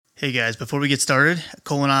Hey guys, before we get started,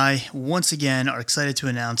 Cole and I once again are excited to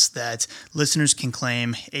announce that listeners can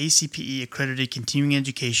claim ACPE-Accredited continuing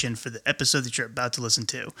education for the episode that you're about to listen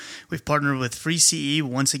to. We've partnered with Free CE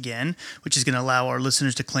once again, which is going to allow our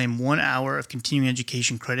listeners to claim 1 hour of continuing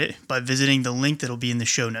education credit by visiting the link that will be in the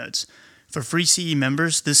show notes. For Free CE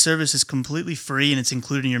members, this service is completely free and it's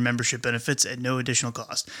included in your membership benefits at no additional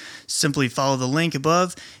cost. Simply follow the link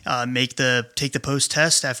above, take the post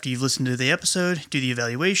test after you've listened to the episode, do the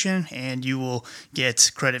evaluation, and you will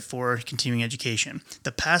get credit for continuing education.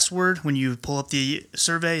 The password when you pull up the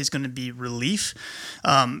survey is going to be RELIEF,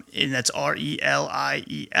 and that's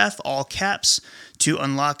RELIEF, all caps. To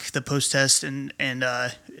unlock the post test and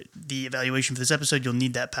the evaluation for this episode, you'll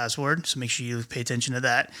need that password, so make sure you pay attention to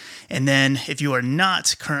that. And then if you are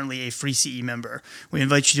not currently a Free CE member, we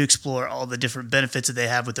invite you to explore all the different benefits that they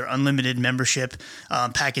have with their unlimited membership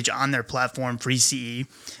package on their platform, Free CE.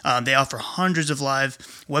 They offer hundreds of live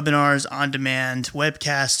webinars, on-demand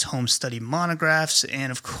webcasts, home study monographs,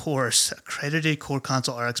 and of course, accredited Core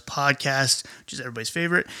Consult RX podcast, which is everybody's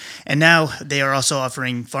favorite. And now they are also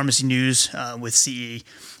offering pharmacy news with CE.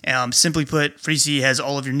 Simply put, Free CE has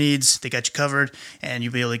all of your needs. They got you covered, and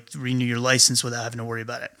you'll be able to renew your license without having to worry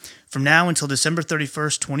about it. From now until December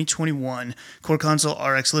 31st, 2021, Core Consult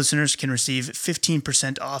RX listeners can receive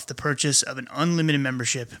 15% off the purchase of an unlimited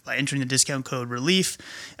membership by entering the discount code RELIEF,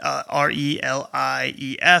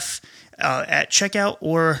 RELIEF, at checkout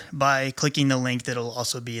or by clicking the link that will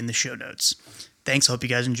also be in the show notes. Thanks. Hope you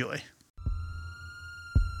guys enjoy.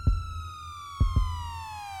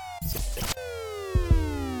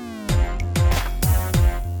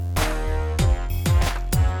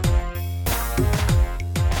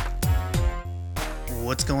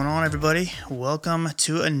 What's going on, everybody? Welcome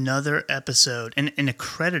to another episode, an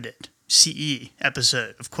accredited CE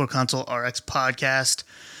episode of Core Consult RX podcast.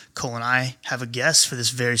 Cole and I have a guest for this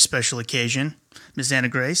very special occasion. Ms. Anna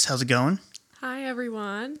Grace, how's it going? Hi,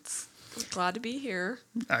 everyone. I'm glad to be here.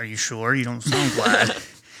 Are you sure? You don't sound glad.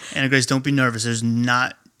 Anna Grace, don't be nervous. There's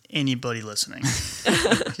not anybody listening.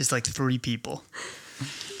 Just like 3 people.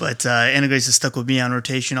 But Anna Grace is stuck with me on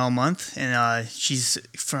rotation all month, and she's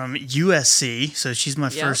from USC, so she's my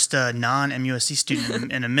first non-MUSC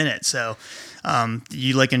student in a minute. So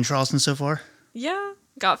you liking Charleston so far? Yeah,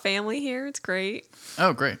 got family here. It's great.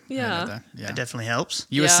 Oh, great. Yeah. That definitely helps.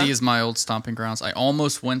 USC is my old stomping grounds. I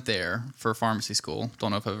almost went there for pharmacy school. Don't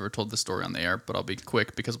know if I've ever told this story on the air, but I'll be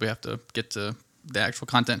quick because we have to get to the actual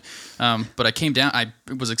content. But I came down, I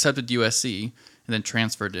was accepted to USC, and then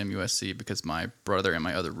transferred to MUSC because my brother and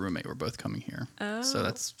my other roommate were both coming here. Oh. So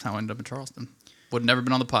that's how I ended up in Charleston. Would have never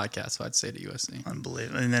been on the podcast, so I'd say to USC.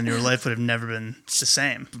 Unbelievable. And then your life would have never been the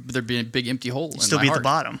same. There'd be a big empty hole. You'd still be at the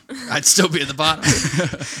bottom. I'd still be at the bottom.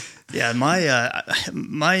 Yeah,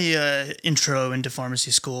 my intro into pharmacy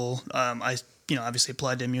school, I obviously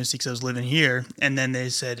applied to MUSC because I was living here, and then they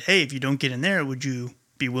said, hey, if you don't get in there, would you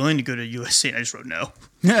be willing to go to USC? And I just wrote no.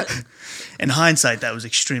 In hindsight, that was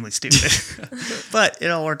extremely stupid. But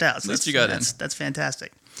it all worked out. So that's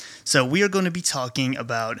fantastic. So we are going to be talking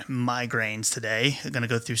about migraines today. We're going to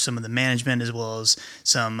go through some of the management as well as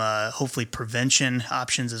some hopefully prevention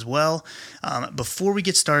options as well. Before we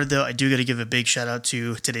get started, though, I do got to give a big shout out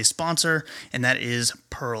to today's sponsor, and that is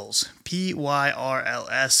Pearls.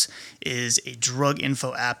 Pyrls is a drug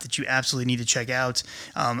info app that you absolutely need to check out.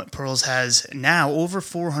 Pearls has now over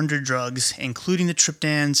 400 drugs, including the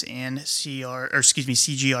triptans and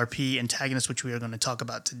CGRP antagonists, which we are going to talk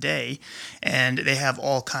about today. And they have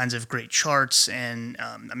all kinds of great charts, and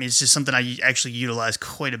it's just something I actually utilize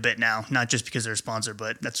quite a bit now, not just because they're a sponsor,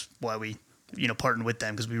 but that's why we partner with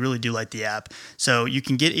them, because we really do like the app. So you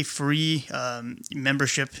can get a free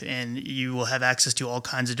membership, and you will have access to all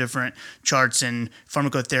kinds of different charts and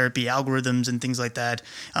pharmacotherapy algorithms and things like that.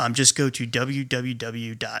 Just go to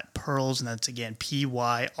www.pearls, and that's again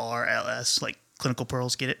PYRLS, like clinical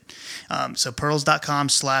pearls, get it? So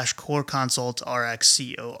pearls.com/core consult RX,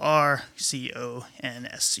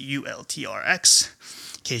 CORCONSULTRX,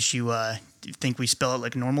 in case you think we spell it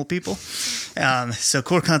like normal people. So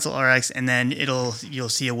Core Consult RX, and then you'll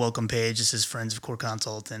see a welcome page. This is Friends of Core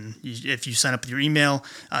Consult, and if you sign up with your email,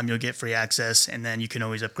 you'll get free access, and then you can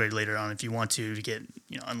always upgrade later on if you want to get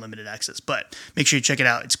unlimited access. But make sure you check it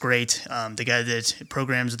out. It's great. The guy that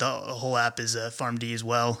programs the whole app is PharmD as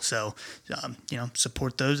well. So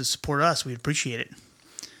support those that support us. We appreciate it.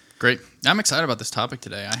 Great. I'm excited about this topic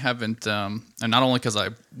today. I haven't, and not only because I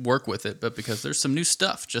work with it, but because there's some new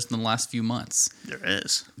stuff just in the last few months. There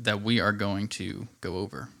is. That we are going to go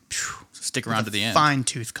over. So stick around to the end.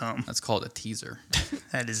 Fine-tooth comb. That's called a teaser.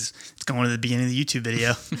 It's going to the beginning of the YouTube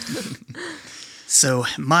video. So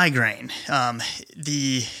migraine.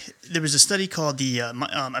 there was a study called the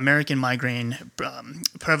American Migraine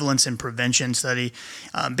Prevalence and Prevention Study.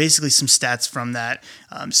 Basically, some stats from that: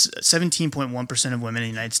 17.1% of women in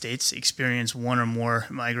the United States experience one or more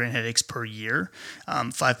migraine headaches per year.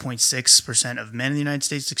 5.6% of men in the United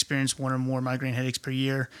States experience one or more migraine headaches per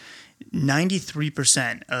year.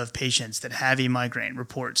 93% of patients that have a migraine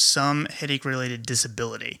report some headache-related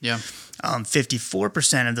disability. Yeah.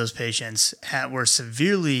 54% of those patients were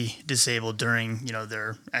severely disabled during,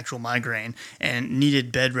 their actual migraine and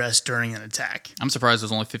needed bed rest during an attack. I'm surprised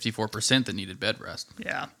there's only 54% that needed bed rest.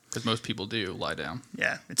 Yeah. Because most people do lie down.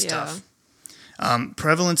 Yeah, it's tough.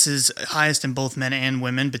 Prevalence is highest in both men and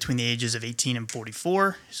women between the ages of 18 and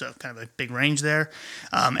 44, so kind of a big range there.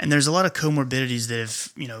 And there's a lot of comorbidities that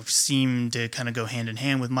have, seem to kind of go hand in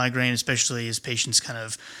hand with migraine, especially as patients kind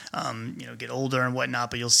of, get older and whatnot.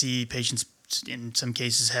 But you'll see patients in some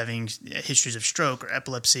cases having histories of stroke or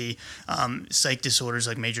epilepsy, psych disorders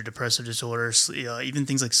like major depressive disorders, even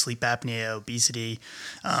things like sleep apnea, obesity,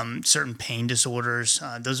 certain pain disorders.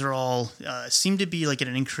 Those are all seem to be like at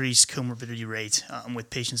an increased comorbidity rate with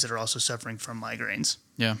patients that are also suffering from migraines.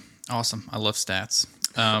 Yeah, awesome. I love stats.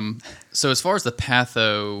 So as far as the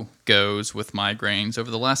patho goes with migraines,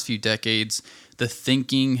 over the last few decades, the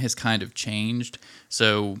thinking has kind of changed.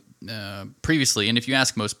 So previously, and if you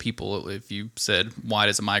ask most people, if you said, why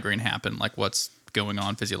does a migraine happen? Like what's going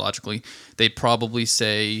on physiologically? They'd probably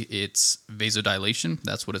say it's vasodilation.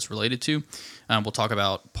 That's what it's related to. We'll talk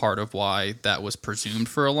about part of why that was presumed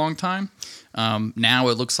for a long time. Now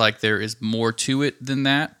it looks like there is more to it than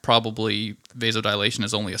that. Probably vasodilation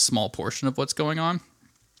is only a small portion of what's going on.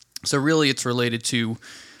 So really it's related to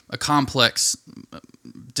a complex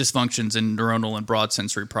dysfunctions in neuronal and broad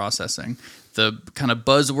sensory processing. The kind of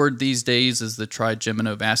buzzword these days is the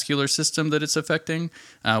trigeminal system that it's affecting,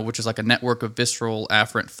 which is like a network of visceral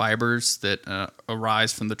afferent fibers that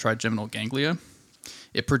arise from the trigeminal ganglia.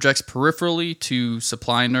 It projects peripherally to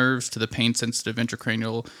supply nerves to the pain-sensitive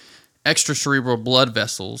intracranial extracerebral blood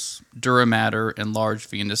vessels, dura mater, and large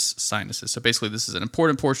venous sinuses. So basically, this is an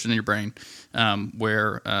important portion in your brain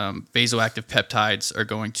where vasoactive peptides are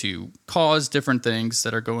going to cause different things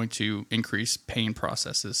that are going to increase pain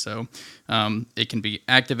processes. So it can be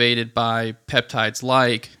activated by peptides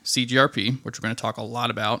like CGRP, which we're going to talk a lot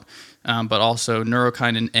about, but also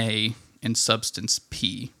neurokinin A and substance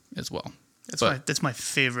P as well. That's my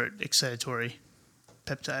favorite excitatory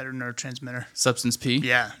peptide or neurotransmitter. Substance P?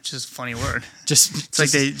 Yeah, it's just a funny word. It's like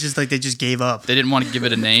they just gave up. They didn't want to give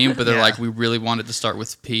it a name, but they're like, we really wanted to start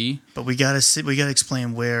with P. But we gotta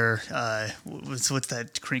explain where what's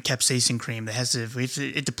that cream, capsaicin cream that has to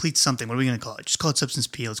it depletes something. What are we gonna call it? Just call it substance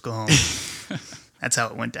P. Let's go home. That's how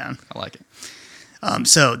it went down. I like it.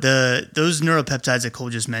 So those neuropeptides that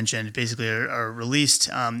Cole just mentioned basically are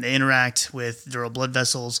released. They interact with dural blood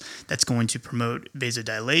vessels. That's going to promote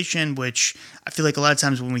vasodilation, which I feel like a lot of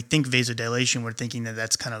times when we think vasodilation, we're thinking that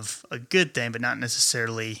that's kind of a good thing, but not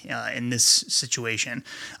necessarily in this situation.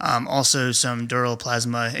 Also, some dural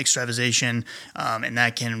plasma extravasation, and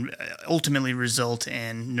that can ultimately result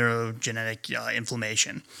in neurogenetic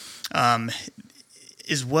inflammation.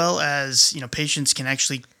 As well as, patients can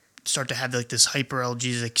actually start to have like this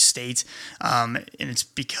hyperalgesic state, and it's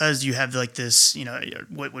because you have like this,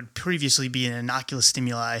 what would previously be an innocuous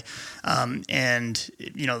stimuli, and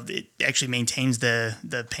it actually maintains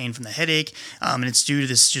the pain from the headache, and it's due to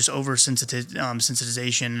this just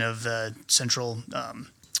oversensitization of the central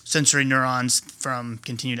sensory neurons from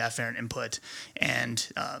continued afferent input, and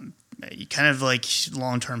kind of like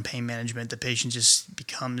long-term pain management, the patient just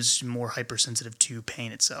becomes more hypersensitive to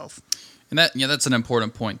pain itself. And that's an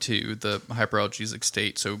important point too, the hyperalgesic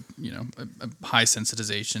state. So, a high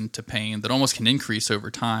sensitization to pain that almost can increase over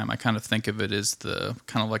time. I kind of think of it as the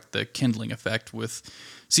kind of like the kindling effect with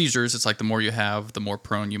seizures. It's like the more you have, the more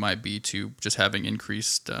prone you might be to just having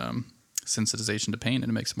increased sensitization to pain, and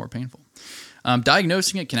it makes it more painful.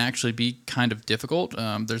 Diagnosing it can actually be kind of difficult.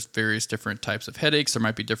 There's various different types of headaches. There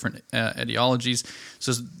might be different etiologies.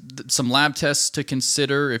 So some lab tests to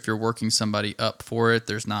consider if you're working somebody up for it.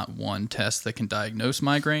 There's not one test that can diagnose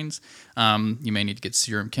migraines. You may need to get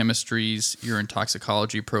serum chemistries, urine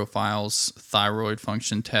toxicology profiles, thyroid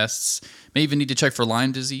function tests. May even need to check for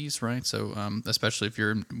Lyme disease, right? So especially if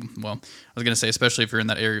you're, especially if you're in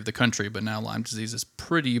that area of the country, but now Lyme disease is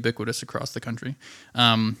pretty ubiquitous across the country.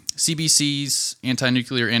 CBCs,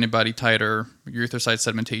 anti-nuclear antibody titer, erythrocyte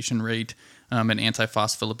sedimentation rate, and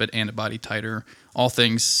antiphospholipid antibody titer, all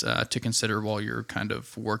things to consider while you're kind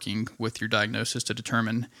of working with your diagnosis to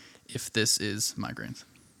determine if this is migraines.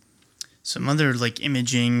 Some other like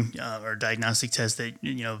imaging or diagnostic tests that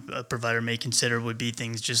a provider may consider would be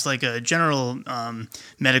things just like a general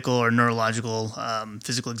medical or neurological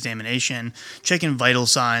physical examination, checking vital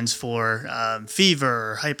signs for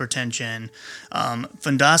fever, hypertension,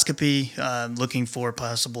 fundoscopy, looking for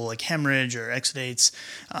possible like hemorrhage or exudates,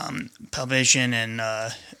 palpation and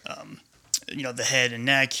the head and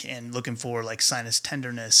neck, and looking for like sinus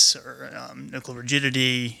tenderness or nuchal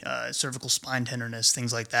rigidity, cervical spine tenderness,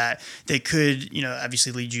 things like that. They could,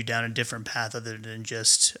 obviously lead you down a different path other than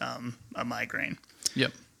just a migraine.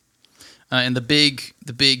 Yep. And the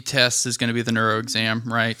big test is going to be the neuro exam,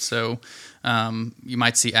 right? So you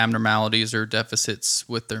might see abnormalities or deficits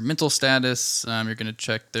with their mental status. You're going to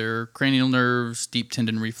check their cranial nerves, deep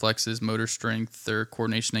tendon reflexes, motor strength, their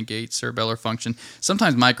coordination and gait, cerebellar function.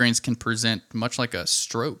 Sometimes migraines can present much like a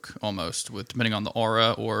stroke almost, with depending on the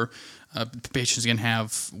aura, or patients can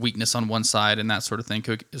have weakness on one side and that sort of thing.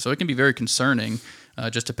 So it can be very concerning.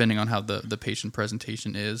 Just depending on how the patient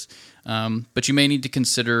presentation is. But you may need to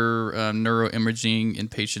consider neuroimaging in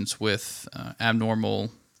patients with abnormal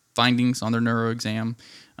findings on their neuro exam,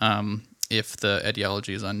 if the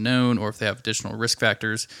etiology is unknown or if they have additional risk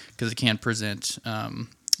factors, because it can present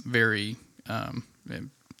very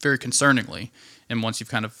concerningly. And once you've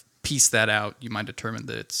kind of pieced that out, you might determine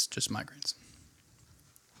that it's just migraines.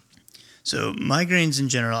 So migraines in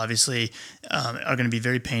general, obviously, are going to be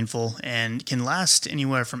very painful and can last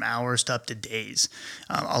anywhere from hours to up to days.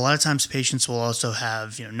 A lot of times patients will also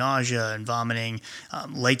have nausea and vomiting,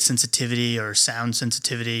 light sensitivity or sound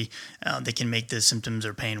sensitivity that can make the symptoms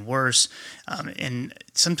or pain worse. And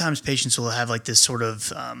sometimes patients will have like this sort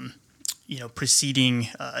of preceding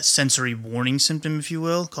sensory warning symptom, if you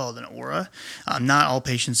will, called an aura. Not all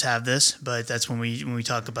patients have this, but that's when we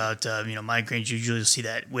talk about migraines. Usually you'll see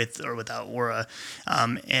that with or without aura,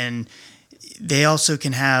 and they also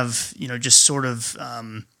can have just sort of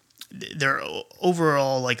their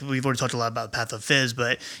overall, like we've already talked a lot about pathophys,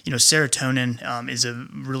 but serotonin is a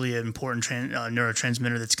really important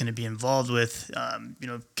neurotransmitter that's going to be involved with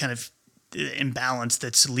kind of imbalance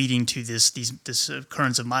that's leading to this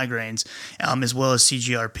occurrence of migraines, as well as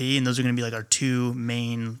CGRP, and those are going to be like our two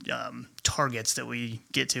main targets that we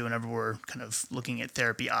get to whenever we're kind of looking at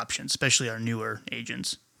therapy options, especially our newer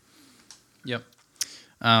agents. Yep.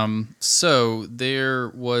 So there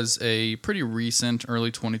was a pretty recent,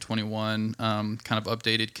 early 2021, kind of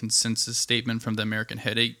updated consensus statement from the American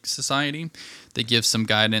Headache Society that gives some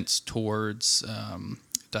guidance towards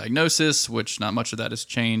diagnosis, which not much of that has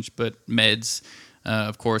changed, but meds,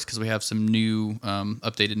 of course, because we have some new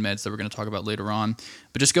updated meds that we're going to talk about later on.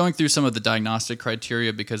 But just going through some of the diagnostic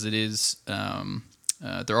criteria, because it is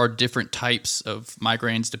there are different types of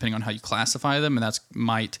migraines depending on how you classify them, and that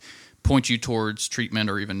might point you towards treatment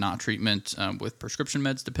or even not treatment with prescription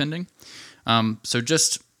meds, depending. So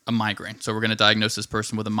just a migraine. So we're going to diagnose this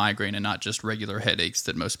person with a migraine and not just regular headaches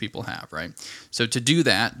that most people have, right? So to do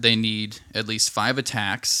that, they need at least 5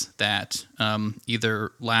 attacks that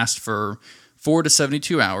either last for 4 to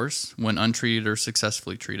 72 hours when untreated or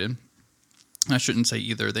successfully treated. I shouldn't say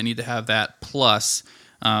either. They need to have that plus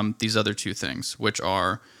these other 2 things, which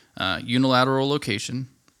are unilateral location,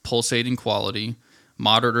 pulsating quality,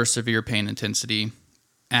 moderate or severe pain intensity,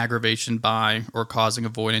 aggravation by or causing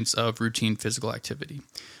avoidance of routine physical activity.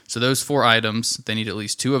 So those 4 items, they need at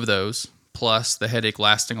least 2 of those, plus the headache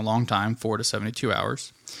lasting a long time, 4 to 72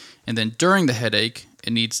 hours. And then during the headache,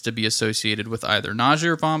 it needs to be associated with either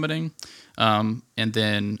nausea or vomiting, and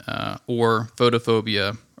then or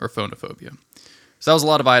photophobia or phonophobia. So that was a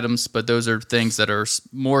lot of items, but those are things that are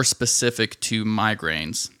more specific to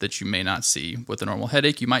migraines that you may not see with a normal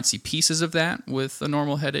headache. You might see pieces of that with a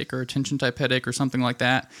normal headache or a tension-type headache or something like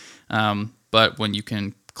that. But when you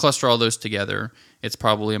can cluster all those together, it's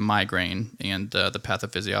probably a migraine, and the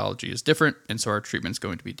pathophysiology is different, and so our treatment is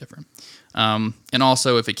going to be different. And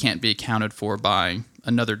also, if it can't be accounted for by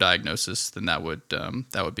another diagnosis, then that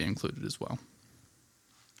would be included as well.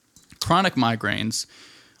 Chronic migraines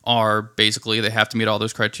are basically, they have to meet all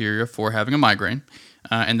those criteria for having a migraine,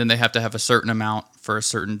 and then they have to have a certain amount for a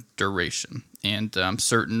certain duration. And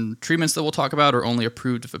certain treatments that we'll talk about are only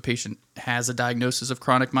approved if a patient has a diagnosis of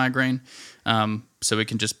chronic migraine. So it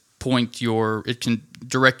can just it can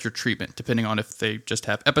direct your treatment depending on if they just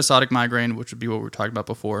have episodic migraine, which would be what we were talking about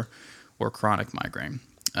before, or chronic migraine.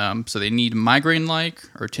 So they need migraine-like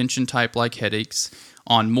or tension-type-like headaches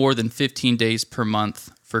on more than 15 days per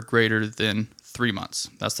month for greater than 3 months.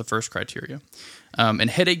 That's the first criteria.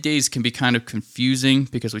 And headache days can be kind of confusing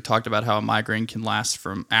because we talked about how a migraine can last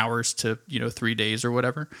from hours to 3 days or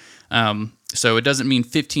whatever. So it doesn't mean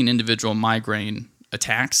 15 individual migraine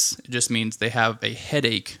attacks. It just means they have a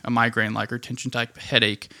headache, a migraine-like or tension-type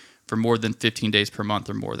headache for more than 15 days per month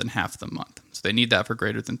or more than half the month. So they need that for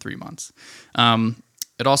greater than 3 months.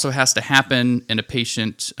 It also has to happen in a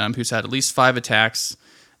patient who's had at least 5 attacks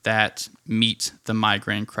that meet the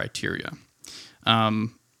migraine criteria.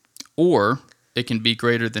 Or it can be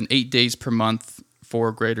greater than 8 days per month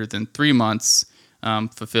for greater than 3 months,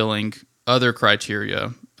 fulfilling other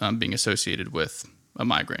criteria being associated with a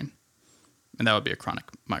migraine. And that would be a chronic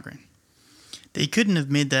migraine. They couldn't have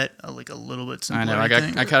made that a little bit simpler. I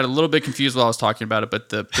know. I got a little bit confused while I was talking about it, but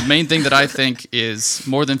the main thing that I think is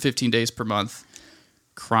more than 15 days per month,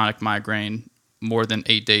 chronic migraine, more than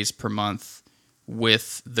 8 days per month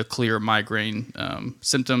with the clear migraine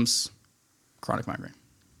symptoms, chronic migraine.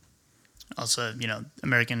 Also,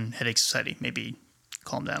 American Headache Society, maybe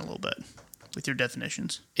calm down a little bit with your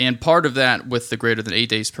definitions. And part of that with the greater than 8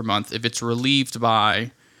 days per month, if it's relieved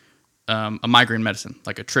by a migraine medicine,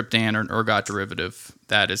 like a triptan or an ergot derivative,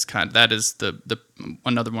 that is the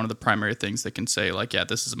another one of the primary things that can say, like, yeah,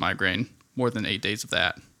 this is a migraine, more than 8 days of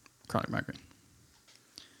that, chronic migraine.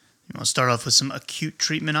 You want to start off with some acute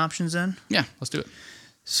treatment options then? Yeah, let's do it.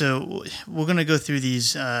 So we're going to go through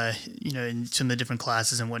these, in some of the different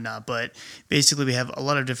classes and whatnot, but basically we have a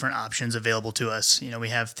lot of different options available to us. We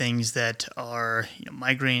have things that are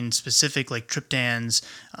migraine specific, like triptans,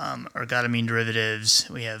 ergotamine derivatives.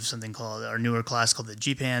 We have something called our newer class called the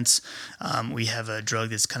GPANTs. We have a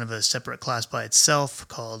drug that's kind of a separate class by itself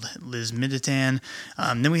called lismiditan.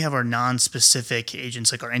 Then we have our non-specific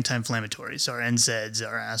agents like our anti-inflammatories, our NSAIDs,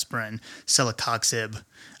 our aspirin, celecoxib,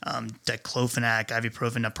 diclofenac,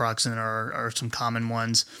 ibuprofen, naproxen are some common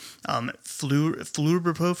ones.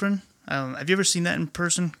 Fluoroprofen. Have you ever seen that in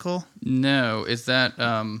person, Cole? No. Is that?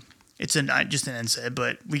 It's just an NSAID,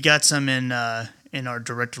 but we got some in our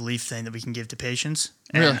direct relief thing that we can give to patients.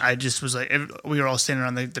 And really? I just was like, we were all standing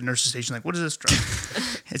around the nurse's station like, what is this drug?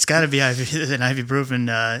 It's got to be an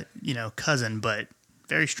ibuprofen, cousin, but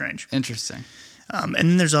very strange. Interesting. And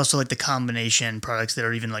then there's also like the combination products that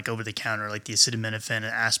are even like over the counter, like the acetaminophen and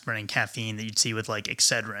aspirin and caffeine that you'd see with like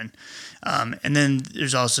Excedrin. And then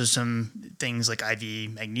there's also some things like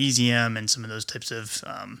IV magnesium and some of those types of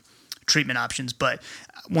treatment options. But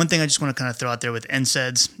one thing I just want to kind of throw out there with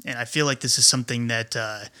NSAIDs, and I feel like this is something that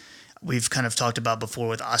we've kind of talked about before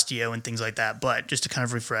with osteo and things like that, but just to kind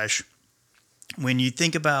of refresh. When you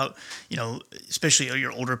think about, especially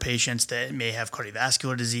your older patients that may have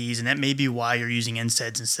cardiovascular disease, and that may be why you're using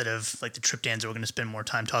NSAIDs instead of like the triptans that we're going to spend more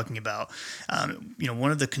time talking about. One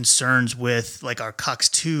of the concerns with like our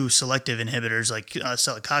COX-2 selective inhibitors like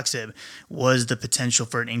celecoxib was the potential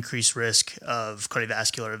for an increased risk of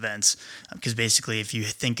cardiovascular events. Because basically if you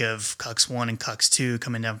think of COX-1 and COX-2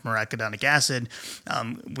 coming down from arachidonic acid,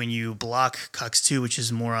 when you block COX-2, which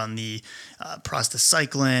is more on the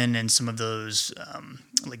prostacyclin and some of those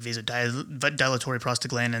like vasodilatory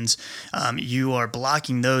prostaglandins, you are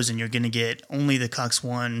blocking those and you're going to get only the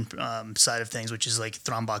COX-1 side of things, which is like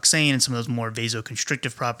thromboxane and some of those more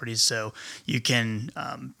vasoconstrictive properties. So you can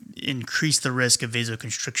increase the risk of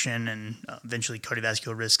vasoconstriction and eventually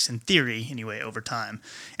cardiovascular risks in theory anyway over time.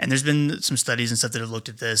 And there's been some studies and stuff that have looked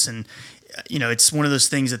at this, and it's one of those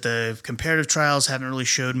things that the comparative trials haven't really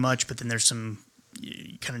showed much, but then there's some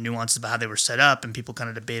kind of nuances about how they were set up, and people kind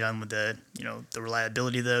of debate on with the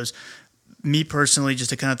reliability of those. Me personally, just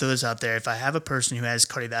to kind of throw this out there, if I have a person who has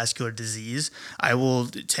cardiovascular disease, I will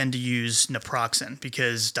tend to use naproxen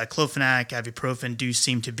because diclofenac, ibuprofen do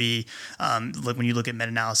seem to be, like when you look at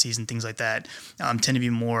meta-analyses and things like that, tend to be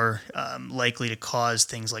more likely to cause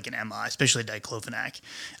things like an MI, especially diclofenac.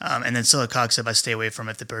 And then celecoxib I stay away from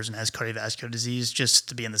if the person has cardiovascular disease, just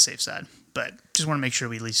to be on the safe side. But just want to make sure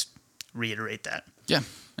we at least reiterate that. Yeah,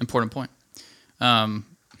 important point.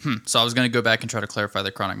 So I was going to go back and try to clarify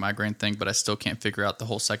the chronic migraine thing, but I still can't figure out the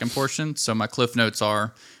whole second portion. So my cliff notes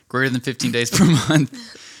are greater than 15 days per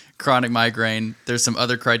month, chronic migraine. There's some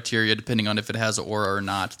other criteria, depending on if it has aura or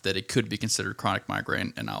not, that it could be considered chronic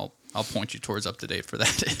migraine, and I'll point you towards up to date for that.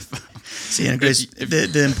 See, and Grace,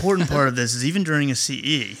 the important part of this is even during a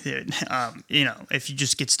CE, if you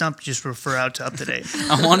just get stumped, just refer out to up to date.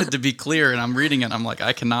 I want it to be clear, and I'm reading it, and I'm like,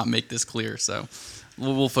 I cannot make this clear, so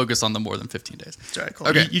we'll focus on the more than 15 days. That's all right, cool.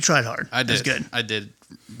 Okay. You tried hard. I did. That's good. I did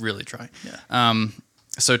really try. Yeah.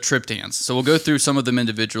 So triptans. So we'll go through some of them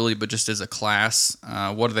individually, but just as a class,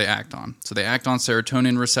 what do they act on? So they act on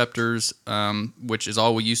serotonin receptors, which is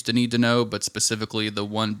all we used to need to know, but specifically the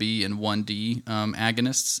 1B and 1D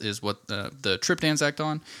agonists is what the triptans act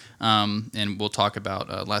on. And we'll talk about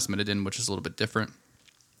lasmiditan, which is a little bit different.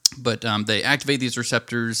 But they activate these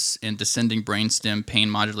receptors in descending brainstem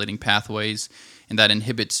pain-modulating pathways and that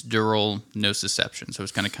inhibits dural nociception. So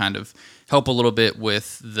it's going to kind of help a little bit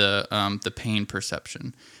with the pain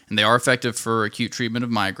perception. And they are effective for acute treatment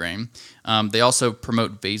of migraine. They also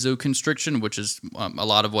promote vasoconstriction, which is a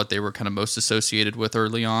lot of what they were kind of most associated with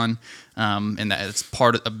early on. And that it's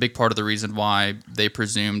a big part of the reason why they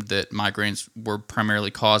presumed that migraines were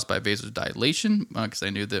primarily caused by vasodilation, because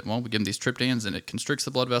they knew that, well, we give them these triptans and it constricts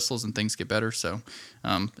the blood vessels and things get better. So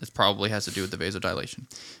it probably has to do with the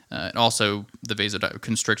vasodilation. And also, the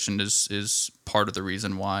vasoconstriction is part of the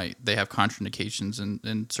reason why they have contraindications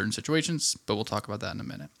in certain situations, but we'll talk about that in a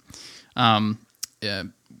minute.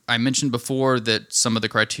 I mentioned before that some of the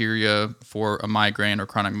criteria for a migraine or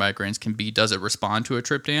chronic migraines can be, does it respond to a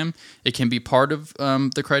triptan? It can be part of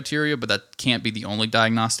the criteria, but that can't be the only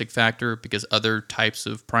diagnostic factor because other types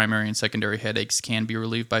of primary and secondary headaches can be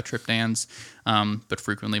relieved by triptans, but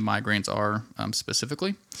frequently migraines are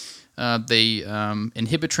specifically. They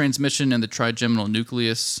inhibit transmission in the trigeminal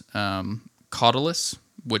nucleus caudalis,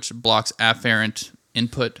 which blocks afferent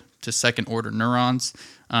input to second-order neurons.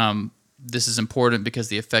 This is important because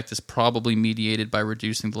the effect is probably mediated by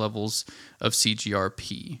reducing the levels of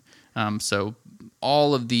CGRP. So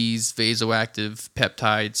all of these vasoactive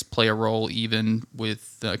peptides play a role even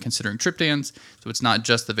with considering triptans. So it's not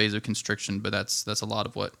just the vasoconstriction, but that's a lot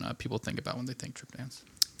of what people think about when they think triptans.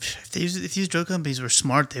 If these drug companies were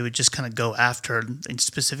smart, they would just kind of go after and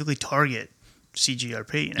specifically target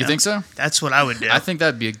CGRP. You think so? That's what I would do. I think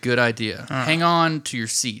that'd be a good idea. Hang on to your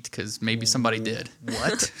seat because maybe somebody did.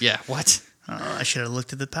 What? Yeah, what? I should have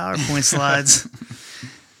looked at the PowerPoint slides.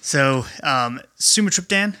 So,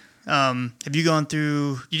 sumatriptan. Have you gone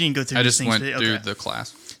through? You didn't go through. I these just things, went through the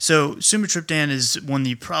class. So sumatriptan is one that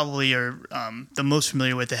you probably are the most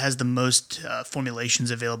familiar with. It has the most formulations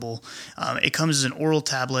available. It comes as an oral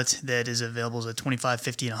tablet that is available as a 25,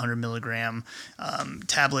 50, and 100 milligram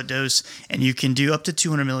tablet dose, and you can do up to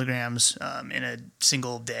 200 milligrams in a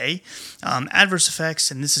single day. Adverse effects,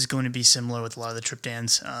 and this is going to be similar with a lot of the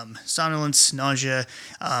triptans, somnolence, nausea.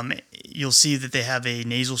 You'll see that they have a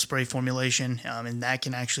nasal spray formulation, and that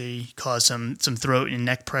can actually cause some throat and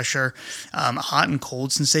neck pressure. Hot and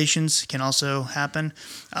cold sensations can also happen.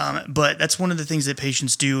 But that's one of the things that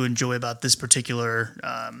patients do enjoy about this particular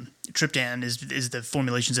triptan is the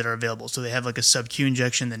formulations that are available. So they have like a sub-Q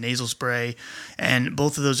injection, the nasal spray, and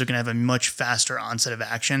both of those are going to have a much faster onset of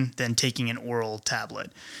action than taking an oral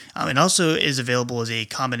tablet. It also is available as a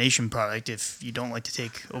combination product. If you don't like to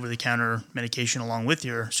take over-the-counter medication along with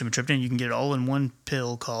your sumatriptan, you can get it all in one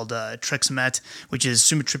pill called Trexamet, which is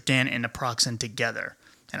sumatriptan and naproxen together.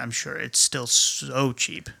 And I'm sure it's still so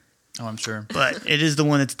cheap. Oh, I'm sure. But it is the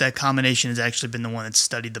one that combination has actually been the one that's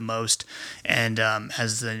studied the most and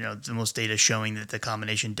has the most data showing that the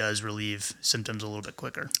combination does relieve symptoms a little bit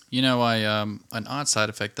quicker. You know, an odd side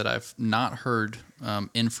effect that I've not heard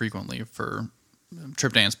infrequently for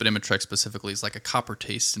triptans, but Imitrex specifically, is like a copper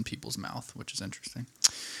taste in people's mouth, which is interesting.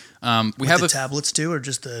 We have the tablets too, or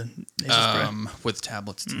just the nasal spray? With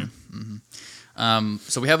tablets too.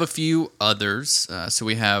 So we have a few others. So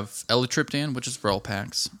we have elatriptan, which is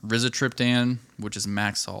Relpax, rizatriptan, which is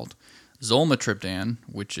Maxalt, zolmitriptan,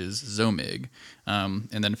 which is Zomig, and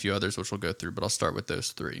then a few others, which we'll go through, but I'll start with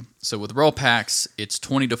those three. So with Relpax, it's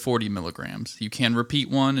 20 to 40 milligrams. You can repeat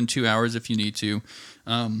one in 2 hours if you need to.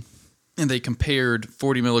 And they compared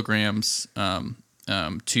 40 milligrams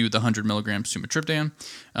to the 100 milligram sumatriptan,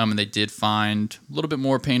 and they did find a little bit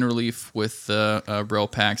more pain relief with the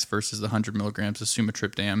Relpax versus the 100 milligrams of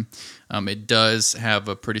sumatriptan. It does have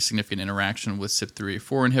a pretty significant interaction with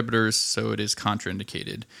CYP3A4 inhibitors, so it is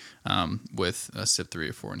contraindicated with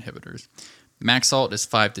CYP3A4 inhibitors. Maxalt is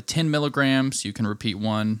 5 to 10 milligrams. You can repeat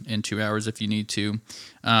one in 2 hours if you need to.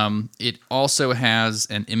 It also has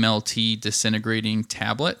an MLT disintegrating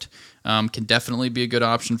tablet. Can definitely be a good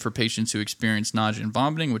option for patients who experience nausea and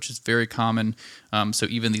vomiting, which is very common. So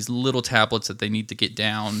even these little tablets that they need to get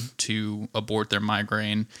down to abort their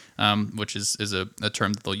migraine, which is a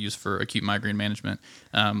term that they'll use for acute migraine management,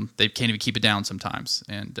 they can't even keep it down sometimes.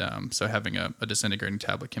 And so having a disintegrating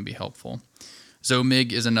tablet can be helpful.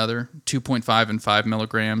 Zomig is another 2.5 and 5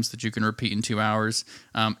 milligrams that you can repeat in 2 hours.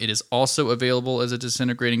 It is also available as a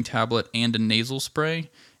disintegrating tablet and a nasal spray.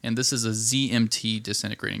 And this is a ZMT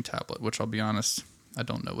disintegrating tablet, which I'll be honest, I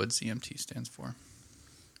don't know what ZMT stands for.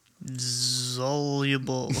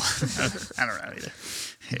 Soluble. I don't know either.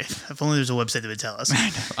 If only there's a website that would tell us.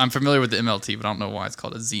 I'm familiar with the MLT, but I don't know why it's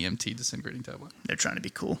called a ZMT disintegrating tablet. They're trying to be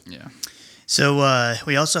cool. Yeah. So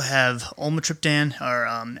we also have olmitriptan, or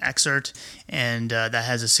Axert, and that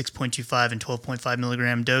has a 6.25 and 12.5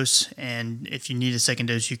 milligram dose. And if you need a second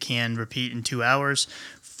dose, you can repeat in 2 hours.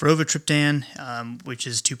 Frovatriptan, which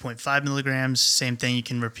is 2.5 milligrams. Same thing, you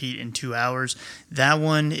can repeat in 2 hours. That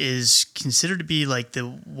one is considered to be like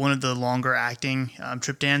one of the longer acting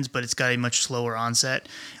triptans, but it's got a much slower onset,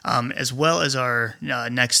 as well as our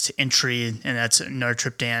next entry, and that's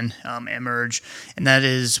Nartriptan Emerge, and that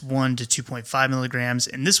is 1 to 2.5 milligrams.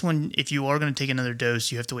 And this one, if you are going to take another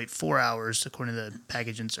dose, you have to wait 4 hours according to the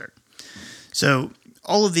package insert. So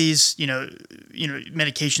all of these,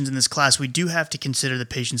 medications in this class, we do have to consider the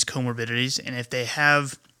patient's comorbidities, and if they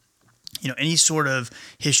have, any sort of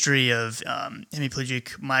history of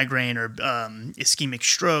hemiplegic migraine or ischemic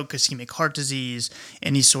stroke, ischemic heart disease,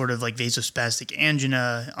 any sort of like vasospastic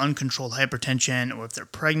angina, uncontrolled hypertension, or if they're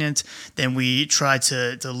pregnant, then we try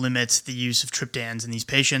to limit the use of triptans in these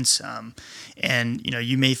patients. And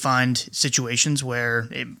you may find situations where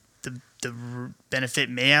the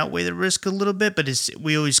benefit may outweigh the risk a little bit, but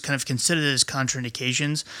we always kind of consider it as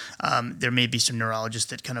contraindications. There may be some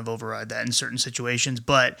neurologists that kind of override that in certain situations,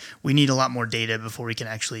 but we need a lot more data before we can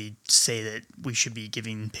actually say that we should be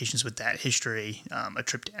giving patients with that history a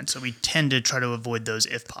triptan. So we tend to try to avoid those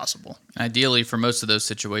if possible. Ideally, for most of those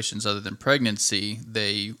situations other than pregnancy,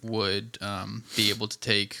 they would be able to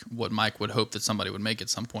take what Mike would hope that somebody would make at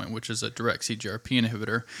some point, which is a direct CGRP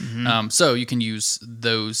inhibitor. Mm-hmm. So you can use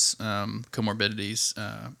those comorbidities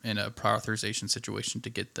in a prior authorization situation to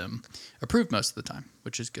get them approved most of the time,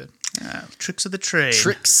 which is good. Tricks of the trade.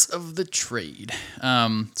 Tricks of the trade.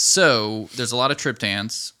 So there's a lot of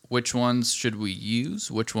triptans. Which ones should we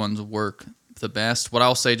use? Which ones work the best? What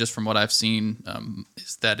I'll say, just from what I've seen,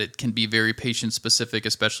 is that it can be very patient-specific,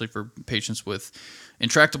 especially for patients with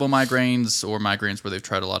intractable migraines or migraines where they've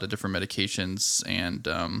tried a lot of different medications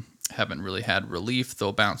and haven't really had relief.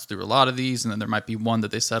 They'll bounce through a lot of these, and then there might be one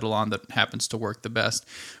that they settle on that happens to work the best.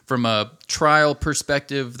 From a trial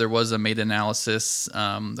perspective, there was a meta-analysis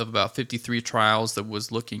of about 53 trials that was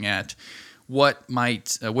looking at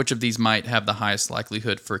which of these might have the highest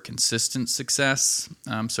likelihood for consistent success.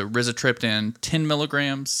 So rizatriptan 10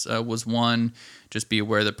 milligrams was one. Just be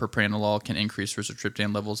aware that propranolol can increase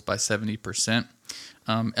rizatriptan levels by 70%.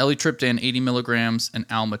 Elytriptan 80 milligrams and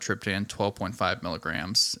almatriptan 12.5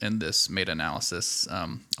 milligrams in this meta-analysis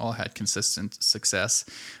all had consistent success.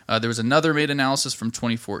 There was another meta-analysis from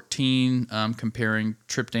 2014 comparing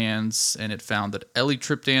triptans, and it found that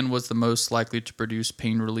elytriptan was the most likely to produce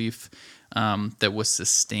pain relief that was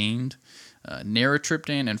sustained.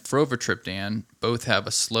 Naratriptan and frovatriptan both have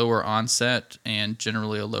a slower onset and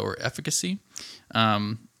generally a lower efficacy,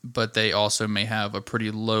 but they also may have a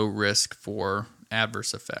pretty low risk for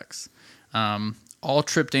adverse effects. All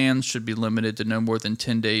triptans should be limited to no more than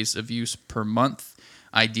 10 days of use per month,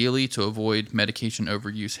 ideally to avoid medication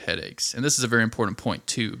overuse headaches. And this is a very important point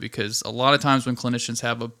too, because a lot of times when clinicians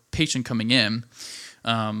have a patient coming in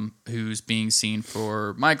who's being seen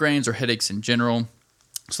for migraines or headaches in general,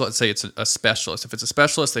 so let's say it's a specialist. If it's a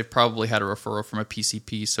specialist, they've probably had a referral from a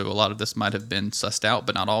PCP, so a lot of this might have been sussed out,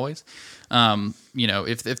 but not always.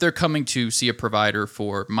 If they're coming to see a provider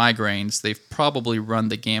for migraines, they've probably run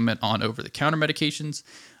the gamut on over-the-counter medications,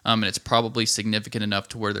 and it's probably significant enough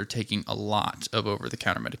to where they're taking a lot of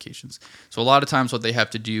over-the-counter medications. So a lot of times what they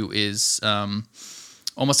have to do is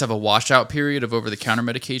almost have a washout period of over-the-counter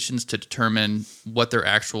medications to determine what their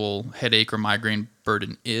actual headache or migraine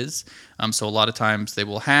burden is. So a lot of times they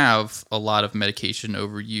will have a lot of medication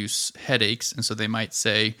overuse headaches, and so they might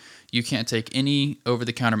say, you can't take any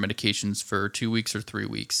over-the-counter medications for 2 weeks or 3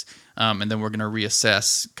 weeks, and then we're going to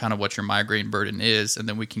reassess kind of what your migraine burden is, and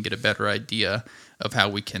then we can get a better idea of how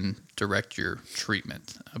we can direct your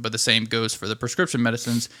treatment. But the same goes for the prescription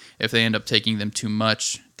medicines. If they end up taking them too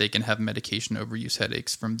much, they can have medication overuse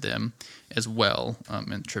headaches from them as well,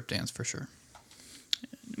 and triptans for sure.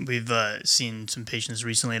 We've seen some patients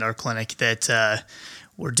recently at our clinic that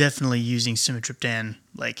were definitely using sumatriptan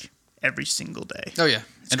like every single day. Oh yeah,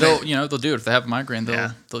 and they'll do it if they have a migraine.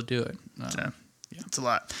 They'll do it. It's a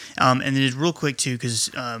lot. And then just real quick too,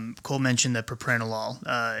 because Cole mentioned the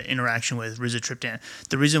propranolol interaction with rizatriptan.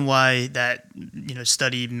 The reason why that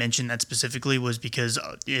study mentioned that specifically was because,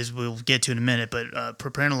 as we'll get to in a minute, but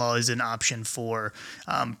propranolol is an option for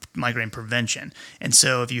migraine prevention. And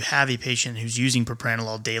so if you have a patient who's using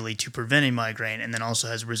propranolol daily to prevent a migraine, and then also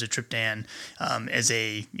has rizatriptan as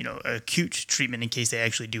a acute treatment in case they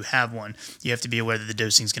actually do have one, you have to be aware that the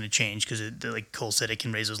dosing is going to change because, like Cole said, it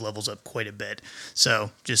can raise those levels up quite a bit.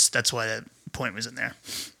 So just that's why that point was in there.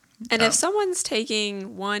 And if someone's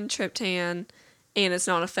taking one triptan and it's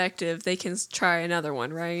not effective, they can try another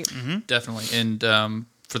one, right? Mm-hmm. Definitely. And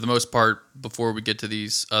for the most part, before we get to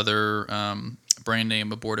these other brand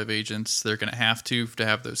name abortive agents, they're going to have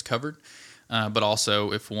those covered. But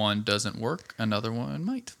also, if one doesn't work, another one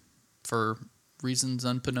might, for reasons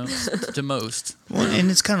unbeknownst to most. Well, and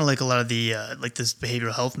it's kind of like a lot of the like this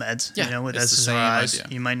behavioral health meds. Yeah, With it's the same SSRIs,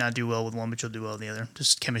 idea. you might not do well with one, but you'll do well with the other.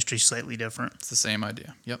 Just chemistry slightly different. It's the same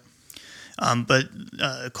idea. Yep. But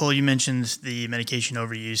Cole, you mentioned the medication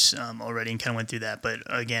overuse already and kind of went through that. But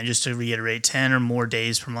again, just to reiterate, 10 or more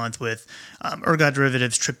days per month with ergot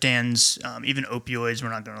derivatives, triptans, even opioids. We're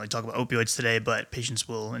not going to really talk about opioids today, but patients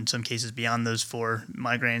will, in some cases, beyond those for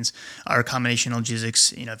migraines, are combination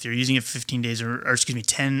analgesics. If you're using it for 15 days or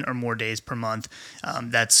 10 or more days per month,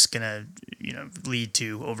 that's going to lead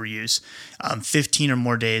to overuse. 15 or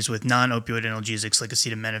more days with non-opioid analgesics like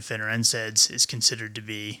acetaminophen or NSAIDs is considered to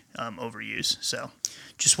be overuse. So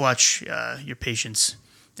just watch your patient's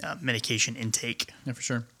medication intake. Yeah, for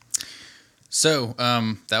sure. So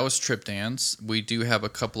that was triptans. We do have a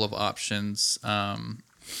couple of options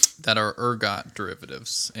that are ergot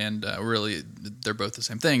derivatives, and really they're both the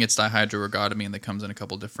same thing. It's dihydroergotamine that comes in a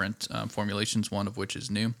couple different formulations, one of which is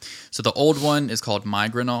new. So the old one is called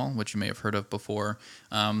Migraine, which you may have heard of before.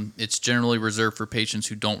 It's generally reserved for patients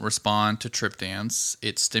who don't respond to triptans.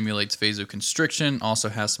 It stimulates vasoconstriction, also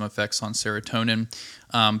has some effects on serotonin.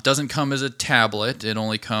 Doesn't come as a tablet. It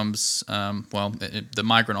only comes, the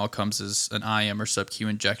Migraine comes as an IM or sub-Q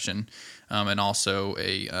injection. And also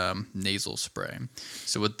a nasal spray.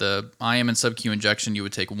 So with the IM and sub-Q injection, you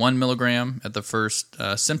would take 1 milligram at the first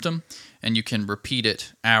symptom, and you can repeat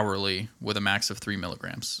it hourly with a max of 3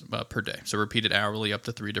 milligrams per day. So repeat it hourly up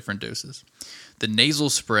to 3 different doses. The nasal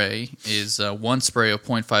spray is one spray of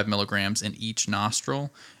 0.5 milligrams in each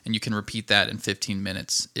nostril, and you can repeat that in 15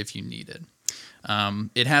 minutes if you need it.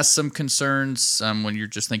 It has some concerns when you're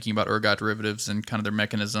just thinking about ergot derivatives and kind of their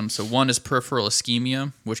mechanism. So one is peripheral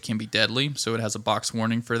ischemia, which can be deadly. So it has a box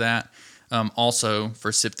warning for that. Also for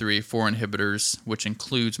CYP3A4 inhibitors, which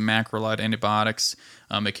includes macrolide antibiotics,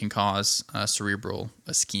 it can cause cerebral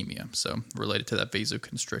ischemia, so related to that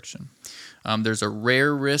vasoconstriction. There's a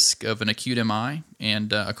rare risk of an acute MI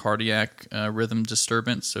and a cardiac rhythm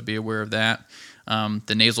disturbance, so be aware of that.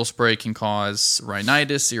 The nasal spray can cause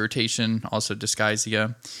rhinitis, irritation, also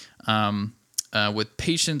dyschezia. With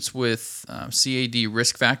patients with CAD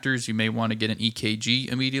risk factors, you may want to get an EKG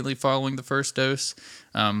immediately following the first dose.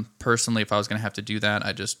 Personally, if I was going to have to do that,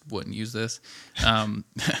 I just wouldn't use this. And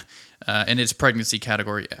it's pregnancy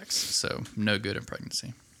category X, so no good in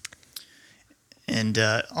pregnancy. And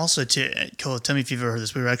also, Cole, tell me if you've ever heard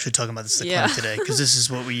this. We were actually talking about this at the clinic today because this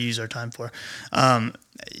is what we use our time for.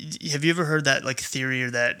 Have you ever heard that theory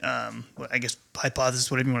or that, I guess, hypothesis,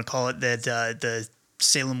 whatever you want to call it, that the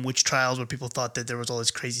Salem witch trials where people thought that there was all this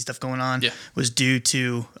crazy stuff going on was due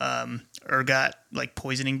to ergot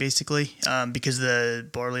poisoning, basically, because the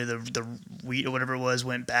barley, the wheat or whatever it was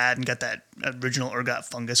went bad and got that original ergot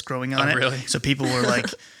fungus growing on it. Really? So people were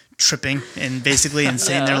tripping and basically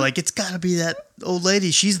insane. They're like, it's got to be that old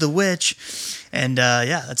lady. She's the witch. And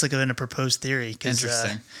that's been a proposed theory.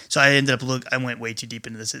 Interesting. So I ended up I went way too deep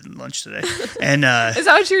into this at lunch today. And is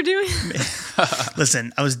that what you're doing?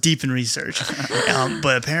 Listen, I was deep in research.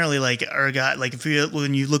 But apparently ergot,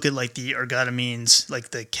 when you look at the ergotamines,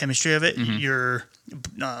 the chemistry of it, you're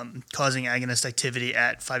causing agonist activity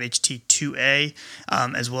at 5-HT2A,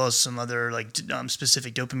 as well as some other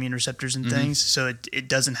specific dopamine receptors and things. So it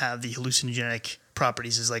doesn't have the hallucinogenic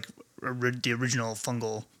properties as the original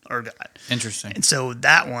fungal ergot. Interesting. And so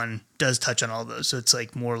that one does touch on all those. So it's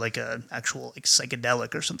more like a actual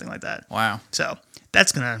psychedelic or something like that. Wow. So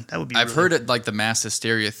that would be. I've heard it the mass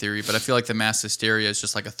hysteria theory, but I feel like the mass hysteria is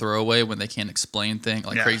just a throwaway when they can't explain things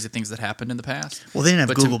crazy things that happened in the past. Well, they didn't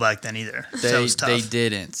have Google back then either. So it was tough. They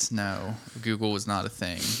didn't. No, Google was not a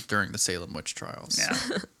thing during the Salem witch trials.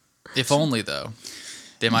 Yeah. If only though,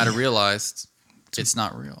 they might have realized it's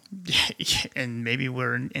not real. And maybe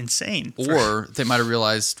we're insane. Or they might have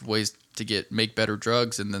realized ways to make better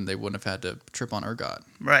drugs, and then they wouldn't have had to trip on ergot.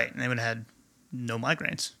 Right, and they would have had no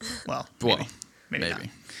migraines. Well, maybe not.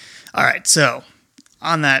 All right, so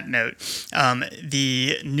on that note,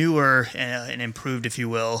 the newer and improved, if you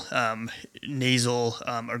will, nasal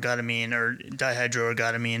ergotamine or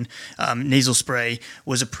dihydroergotamine nasal spray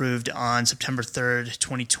was approved on September 3rd,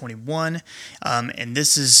 2021. And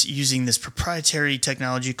this is using this proprietary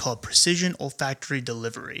technology called Precision Olfactory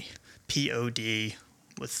Delivery, POD,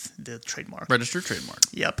 with the trademark. Registered trademark.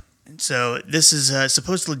 Yep. So this is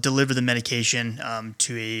supposed to deliver the medication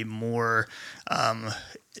to a more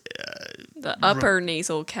The upper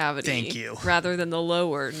nasal cavity. Thank you. Rather than the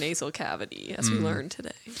lower nasal cavity, as we learned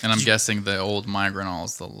today. And I'm guessing the old Migraine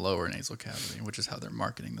is the lower nasal cavity, which is how they're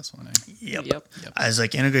marketing this one. Eh? Yep. I was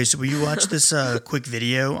like, Anna Grace, will you watch this quick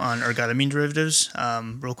video on ergotamine derivatives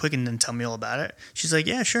real quick and then tell me all about it? She's like,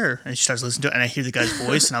 yeah, sure. And she starts listening to it, and I hear the guy's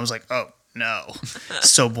voice, and I was like, oh, no.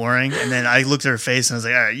 So boring. And then I looked at her face, and I was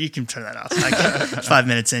like, all right, you can turn that off. 5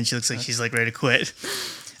 minutes in, she looks like she's like ready to quit.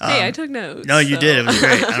 Hey, I took notes. No, you did. It was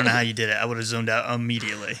great. I don't know how you did it. I would have zoned out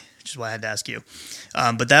immediately, which is why I had to ask you.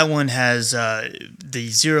 But that one has the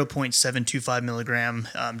 0.725 milligram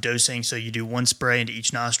dosing. So you do one spray into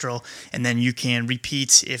each nostril, and then you can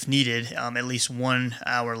repeat if needed at least 1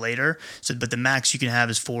 hour later. But the max you can have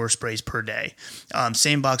is 4 sprays per day.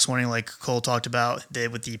 Same box warning like Cole talked about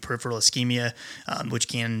with the peripheral ischemia, which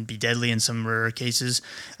can be deadly in some rare cases.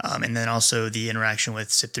 And then also the interaction with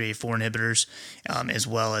CYP3A4 inhibitors, as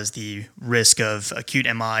well as the risk of acute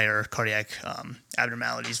MI or cardiac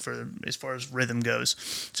abnormalities as far as rhythm goes.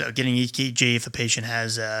 So getting EKG if a patient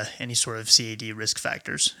has any sort of CAD risk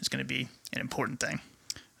factors is going to be an important thing.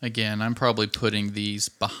 Again, I'm probably putting these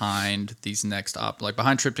behind these next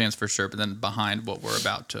behind triptans for sure, but then behind what we're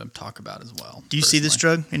about to talk about as well. Do you see this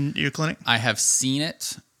drug in your clinic? I have seen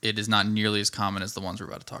it. It is not nearly as common as the ones we're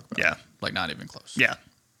about to talk about. Yeah. Like not even close. Yeah.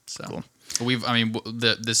 So cool.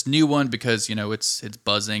 This new one, because it's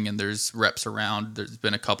buzzing and there's reps around. There's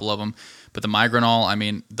been a couple of them, but the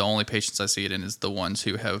Migraine, the only patients I see it in is the ones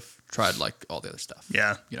who have tried like all the other stuff.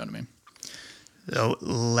 Yeah, you know what I mean. So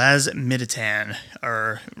lasmiditan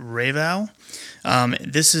or Rayvow.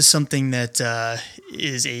 This is something that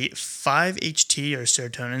is a 5-HT or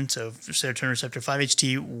serotonin, so serotonin receptor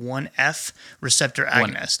 5-HT1F receptor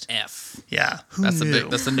agonist. 1F. Yeah, That's knew?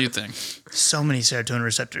 that's the new thing. So many serotonin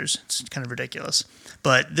receptors. It's kind of ridiculous.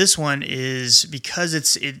 But this one is because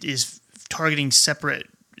it is targeting separate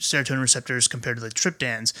serotonin receptors compared to the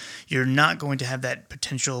triptans, you're not going to have that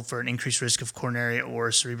potential for an increased risk of coronary or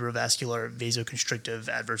cerebrovascular vasoconstrictive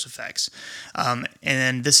adverse effects. And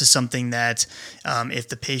then this is something that if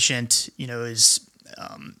the patient, is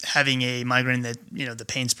having a migraine that, the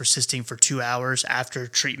pain's persisting for 2 hours after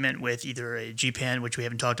treatment with either a GPAN, which we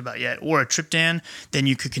haven't talked about yet, or a triptan, then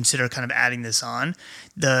you could consider kind of adding this on.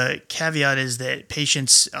 The caveat is that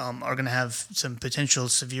patients are going to have some potential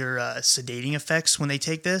severe sedating effects when they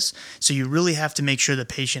take this. So you really have to make sure the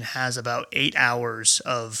patient has about 8 hours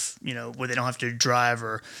of, where they don't have to drive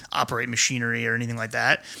or operate machinery or anything like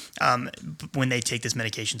that when they take this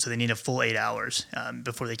medication. So they need a full 8 hours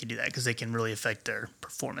before they can do that, because they can really affect their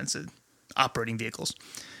performance in operating vehicles.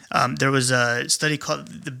 There was a study called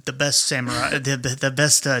the best samurai, the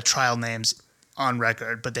best trial names on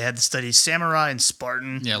record, but they had the study Samurai and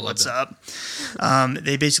Spartan. Yeah, what's that. up?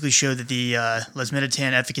 They basically showed that the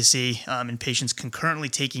lasmiditan efficacy in patients concurrently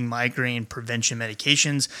taking migraine prevention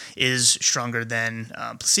medications is stronger than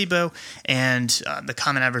placebo, and the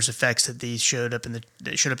common adverse effects that these showed up in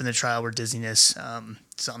the trial were dizziness,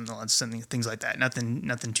 somnolence, things like that.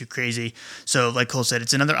 Nothing too crazy. So, like Cole said,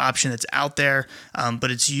 it's another option that's out there,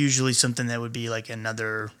 but it's usually something that would be like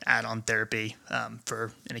another add-on therapy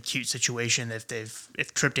for an acute situation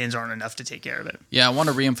if triptans aren't enough to take care of it. Yeah, I want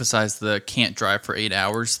to reemphasize the can't drive for 8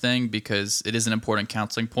 hours thing, because it is an important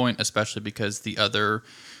counseling point, especially because the other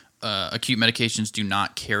acute medications do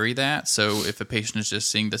not carry that. So if a patient is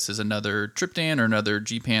just seeing this as another triptan or another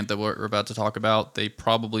GPAN that we're about to talk about, they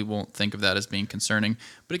probably won't think of that as being concerning,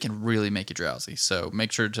 but it can really make you drowsy. So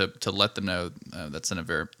make sure to let them know that's a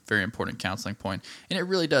very, very important counseling point. And it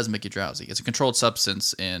really does make you drowsy. It's a controlled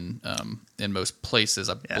substance in most places,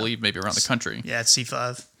 I believe, maybe around the country. Yeah, it's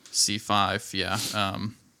C5. C5, yeah.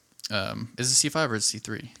 Is it C5 or is it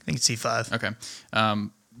C3? I think it's C5. Okay.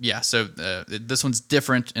 Yeah, so this one's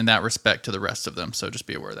different in that respect to the rest of them, so just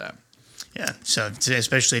be aware of that. Yeah, so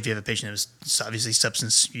especially if you have a patient who's obviously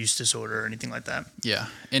substance use disorder or anything like that. Yeah,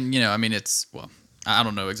 and I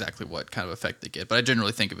don't know exactly what kind of effect they get, but I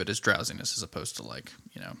generally think of it as drowsiness as opposed to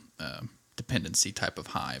dependency type of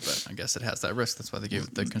high, but I guess it has that risk. That's why they give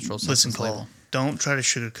it the controlled substance label. Listen, Cole, don't try to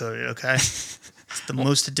sugarcoat it, okay? It's the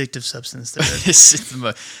most addictive substance there is.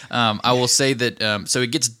 I will say that, so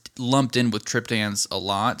it gets lumped in with triptans a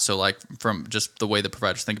lot. So like from just the way the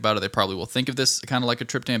providers think about it, they probably will think of this kind of like a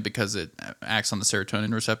triptan because it acts on the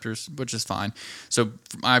serotonin receptors, which is fine. So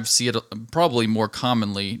I see it probably more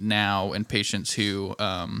commonly now in patients who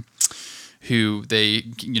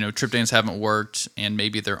triptans haven't worked and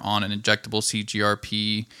maybe they're on an injectable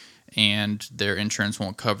CGRP and their insurance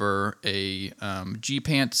won't cover a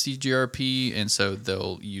GPANT CGRP, and so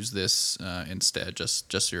they'll use this instead.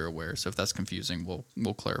 Just so you're aware. So if that's confusing,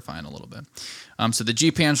 we'll clarify in a little bit. So the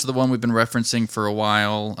GPANTs are the one we've been referencing for a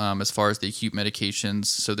while as far as the acute medications.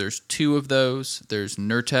 So there's two of those. There's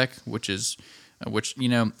Nurtec, which,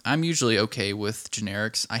 I'm usually okay with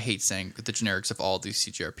generics. I hate saying the generics of all these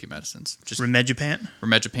CGRP medicines. Just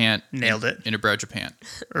Rimegepant. Nailed it. And Ubrogepant.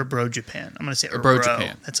 Ubrogepant. I'm going to say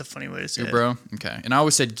Ubrogepant. That's a funny way to say Ubro? Okay. And I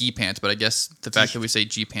always said Gepant, but I guess the fact that we say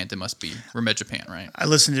Gepant, it must be Rimegepant, right? I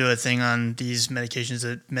listened to a thing on these medications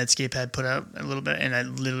that Medscape had put out a little bit, and I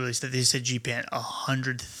literally said they said Gepant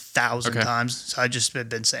 100,000 times. So I just have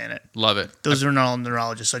been saying it. Love it. Those are not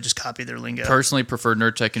neurologists, so I just copied their lingo. Personally prefer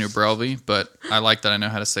Nurtec and Ubrelvy, but I like that I know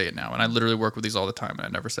how to say it now, and I literally work with these all the time, and I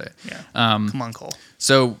never say it. Yeah. Come on, Cole.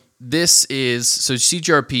 So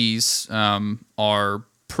CGRPs are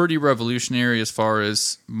pretty revolutionary as far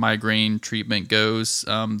as migraine treatment goes.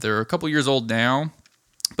 They're a couple years old now,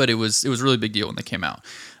 but it was a really big deal when they came out.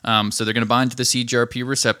 So they're going to bind to the CGRP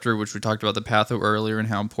receptor, which we talked about the patho earlier and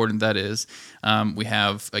how important that is. We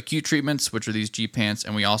have acute treatments, which are these GPANTs,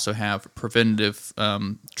 and we also have preventative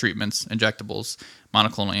treatments, injectables,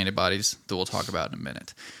 monoclonal antibodies that we'll talk about in a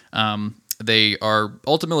minute. They are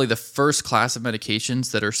ultimately the first class of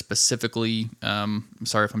medications that are specifically, I'm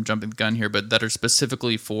sorry if I'm jumping the gun here, but that are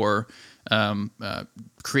specifically for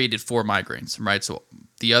created for migraines, right? So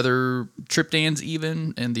the other triptans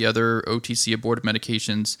even and the other OTC abortive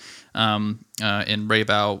medications and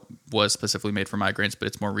Rayvow was specifically made for migraines, but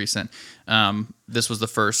it's more recent. This was the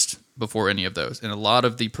first before any of those. And a lot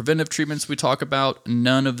of the preventive treatments we talk about,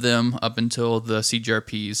 none of them up until the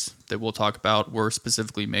CGRPs that we'll talk about were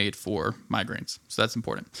specifically made for migraines. So that's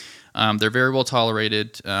important. They're very well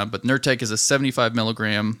tolerated, but Nurtec is a 75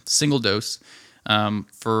 milligram single dose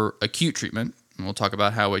for acute treatment. And we'll talk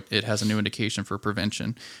about how it has a new indication for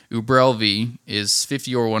prevention. Ubrelvy is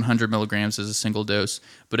 50 or 100 milligrams as a single dose,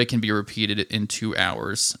 but it can be repeated in 2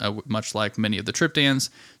 hours, much like many of the triptans.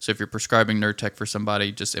 So if you're prescribing Nurtec for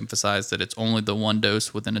somebody, just emphasize that it's only the one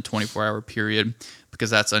dose within a 24-hour period, because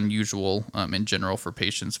that's unusual in general for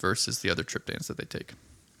patients versus the other triptans that they take.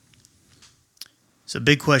 So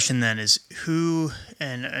big question then is who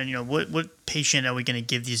and what patient are we going to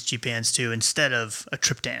give these GPANs to instead of a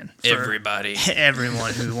triptan? Everybody.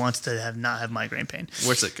 Everyone who wants to not have migraine pain.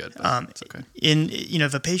 Which it could, but it's okay.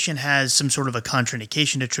 If a patient has some sort of a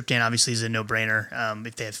contraindication to triptan, obviously is a no-brainer.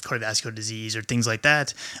 If they have cardiovascular disease or things like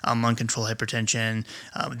that, uncontrolled hypertension,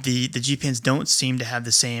 the GPANs don't seem to have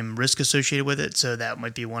the same risk associated with it, so that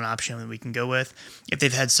might be one option that we can go with. If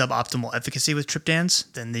they've had suboptimal efficacy with triptans,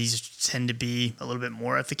 then these tend to be a little bit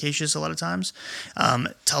more efficacious a lot of times.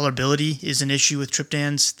 Tolerability is an issue with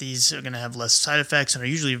triptans. These are going to have less side effects and are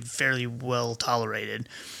usually fairly well tolerated.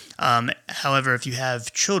 However, if you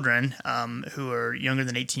have children who are younger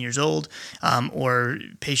than 18 years old or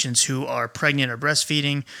patients who are pregnant or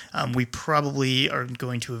breastfeeding, we probably are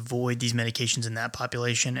going to avoid these medications in that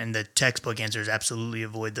population. And the textbook answer is absolutely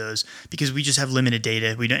avoid those because we just have limited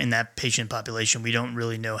data. We don't in that patient population. We don't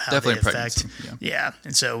really know how they affect. Yeah,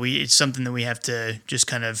 and so it's something that we have to just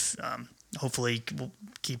kind of hopefully we'll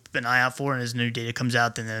keep an eye out for, and as new data comes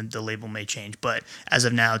out, then the label may change. But as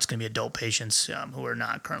of now, it's going to be adult patients who are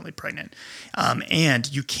not currently pregnant. And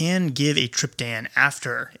you can give a triptan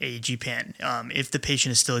after a GPAN if the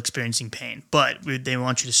patient is still experiencing pain. But they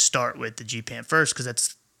want you to start with the GPAN first because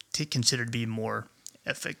that's considered to be more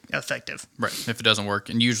effective. Right, if it doesn't work.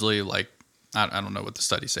 And usually, I don't know what the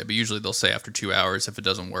studies say, but usually they'll say after 2 hours if it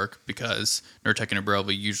doesn't work because Nurtec and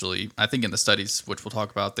Ubrelvy usually, I think in the studies, which we'll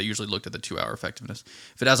talk about, they usually looked at the 2-hour effectiveness.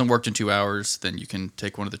 If it hasn't worked in 2 hours, then you can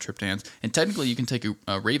take one of the triptans. And technically you can take a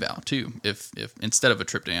Rayvow too, if instead of a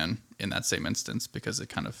triptan in that same instance, because it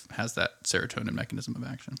kind of has that serotonin mechanism of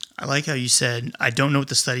action. I like how you said, I don't know what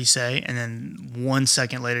the studies say, and then 1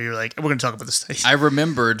 second later you're like, we're going to talk about the studies. I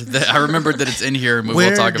remembered that it's in here and we will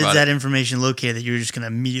talk about it. Where did that information locate that you were just going to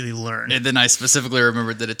immediately learn? And then I specifically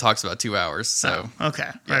remembered that it talks about 2 hours. So okay,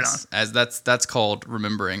 right on. As that's called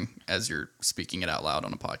remembering as you're speaking it out loud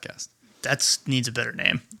on a podcast. That needs a better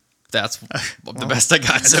name. That's the best I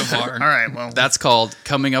got so far. All right, well. That's called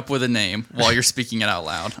coming up with a name while you're speaking it out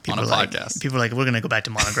loud on a podcast. People are like, we're going to go back to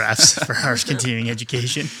monographs for our continuing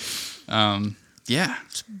education. Yeah.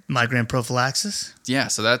 Migraine prophylaxis? Yeah,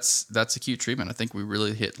 so that's acute treatment. I think we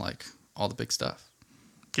really hit all the big stuff.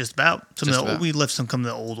 Just about. We left some of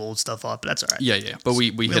the old stuff off, but that's all right. Yeah. But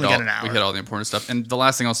we hit all the important stuff. And the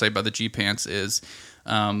last thing I'll say about the GPANTs is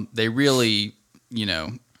they really,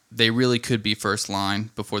 they really could be first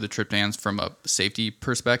line before the triptans from a safety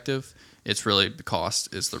perspective. It's really the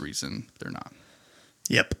cost is the reason they're not.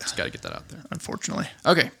 Yep. Just got to get that out there. Unfortunately.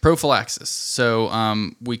 Okay, prophylaxis.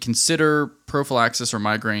 So we consider prophylaxis or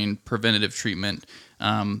migraine preventative treatment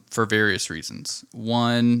for various reasons.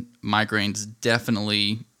 One, migraines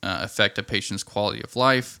definitely affect a patient's quality of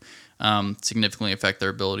life, significantly affect their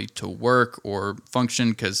ability to work or function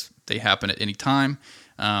because they happen at any time.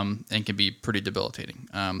 And can be pretty debilitating.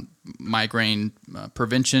 Migraine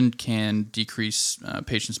prevention can decrease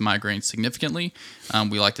patients' migraine significantly.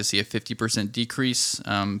 We like to see a 50% decrease,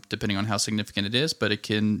 depending on how significant it is, but it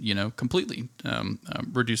can, completely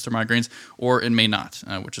reduce their migraines, or it may not,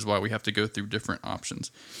 which is why we have to go through different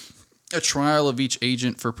options. A trial of each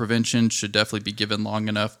agent for prevention should definitely be given long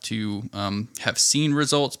enough to have seen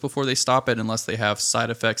results before they stop it, unless they have side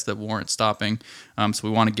effects that warrant stopping. So we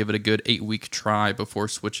want to give it a good 8-week try before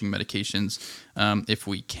switching medications, if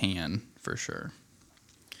we can, for sure.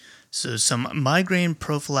 So some migraine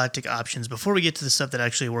prophylactic options. Before we get to the stuff that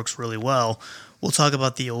actually works really well, we'll talk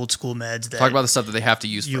about the old school meds that talk about the stuff that they have to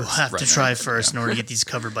use you first. have to try first in order to get these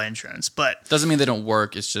covered by insurance. But doesn't mean they don't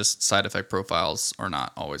work. It's just side effect profiles are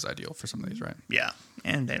not always ideal for some of these, right? Yeah,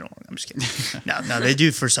 and they don't work. I'm just kidding. No, they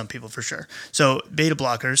do for some people for sure. So beta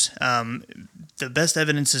blockers. The best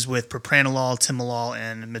evidence is with propranolol, timolol,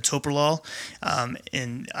 and metoprolol.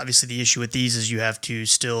 And obviously the issue with these is you have to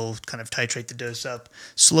still kind of titrate the dose up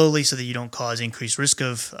slowly so that you don't cause increased risk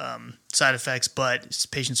of side effects, but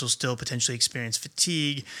patients will still potentially experience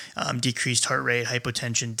fatigue, decreased heart rate,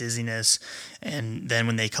 hypotension, dizziness, and then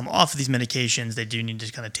when they come off of these medications, they do need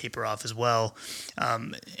to kind of taper off as well.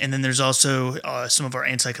 And then there's also some of our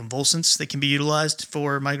anticonvulsants that can be utilized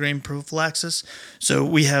for migraine prophylaxis. So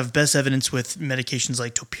we have best evidence with medications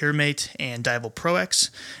like topiramate and divalproex.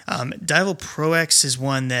 Divalproex is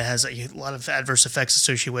one that has a lot of adverse effects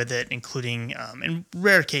associated with it, including in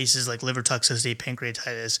rare cases like liver toxicity,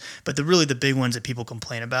 pancreatitis, but the big ones that people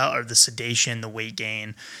complain about are the sedation, the weight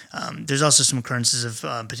gain. There's also some occurrences of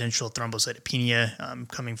potential thrombocytopenia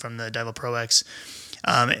coming from the divalproex.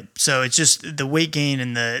 So it's just the weight gain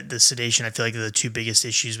and the sedation, I feel like, are the two biggest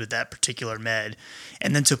issues with that particular med.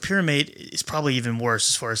 And then topiramate is probably even worse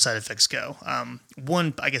as far as side effects go.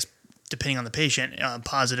 One, I guess, depending on the patient,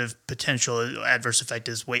 positive potential adverse effect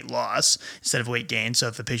is weight loss instead of weight gain. So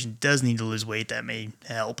if a patient does need to lose weight, that may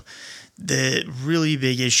help. The really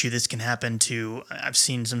big issue this can happen to, I've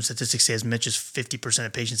seen some statistics say as much as 50%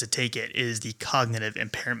 of patients that take it, is the cognitive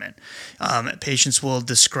impairment. Patients will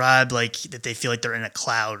describe like that they feel like they're in a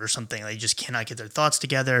cloud or something. They just cannot get their thoughts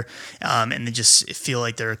together, and they just feel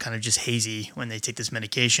like they're kind of just hazy when they take this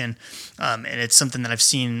medication. And it's something that I've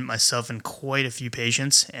seen myself in quite a few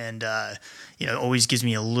patients, and it always gives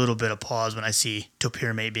me a little bit of pause when I see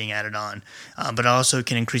topiramate being added on. But it also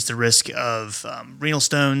can increase the risk of renal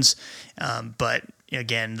stones. But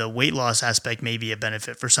again, the weight loss aspect may be a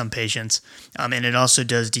benefit for some patients. And it also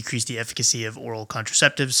does decrease the efficacy of oral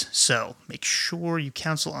contraceptives. So make sure you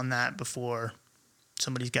counsel on that before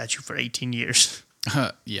somebody's got you for 18 years.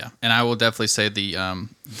 Yeah, and I will definitely say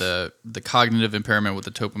the cognitive impairment with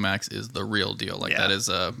the Topamax is the real deal. That is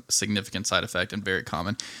a significant side effect and very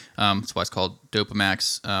common. That's why it's called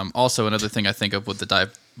Dopamax. Also, another thing I think of with the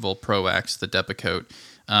Divalproex, the Depakote,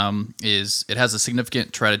 is it has a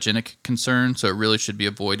significant teratogenic concern, so it really should be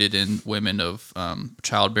avoided in women of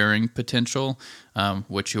childbearing potential,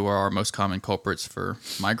 which are our most common culprits for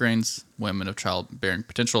migraines. Women of childbearing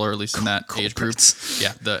potential, or at least in that age group,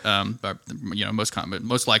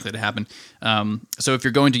 most likely to happen. So if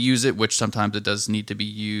you're going to use it, which sometimes it does need to be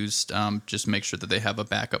used, just make sure that they have a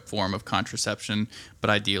backup form of contraception,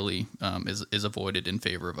 but ideally is avoided in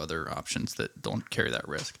favor of other options that don't carry that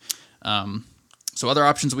risk. So other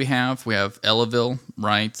options we have Elavil,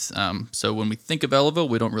 right? So when we think of Elavil,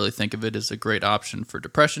 we don't really think of it as a great option for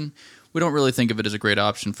depression. We don't really think of it as a great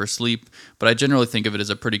option for sleep, but I generally think of it as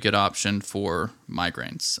a pretty good option for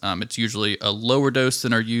migraines. It's usually a lower dose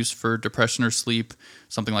than are used for depression or sleep,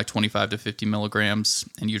 something like 25 to 50 milligrams,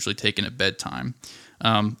 and usually taken at bedtime.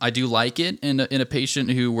 I do like it in a patient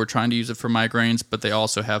who we're trying to use it for migraines, but they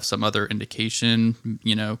also have some other indication,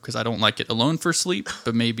 because I don't like it alone for sleep,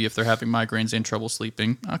 but maybe if they're having migraines and trouble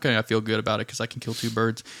sleeping, okay, I feel good about it because I can kill two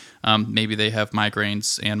birds. Maybe they have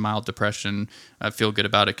migraines and mild depression. I feel good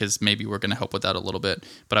about it because maybe we're going to help with that a little bit,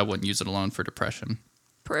 but I wouldn't use it alone for depression.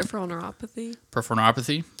 Peripheral neuropathy. Peripheral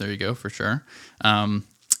neuropathy, there you go, for sure.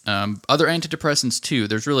 Other antidepressants too.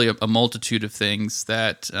 There's really a multitude of things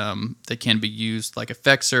that can be used, like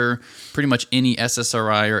Effexor, pretty much any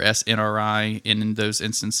SSRI or SNRI. And in those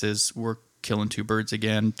instances, we're killing two birds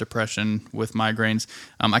again. Depression with migraines.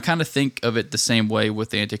 I kind of think of it the same way with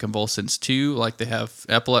the anticonvulsants too. Like they have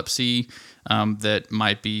epilepsy that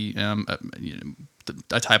might be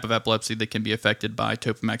a type of epilepsy that can be affected by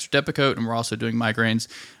Topamax or Depakote, and we're also doing migraines,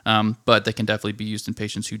 but they can definitely be used in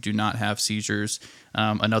patients who do not have seizures.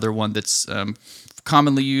 Another one that's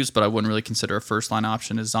commonly used, but I wouldn't really consider a first-line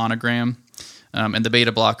option, is Zonogram. And the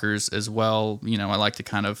beta blockers as well, I like to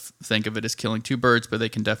kind of think of it as killing two birds, but they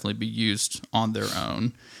can definitely be used on their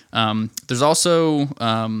own. There's also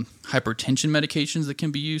hypertension medications that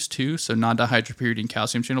can be used too. So non-dihydropyridine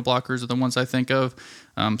calcium channel blockers are the ones I think of,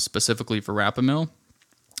 specifically verapamil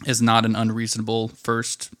is not an unreasonable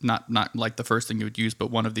not like the first thing you would use, but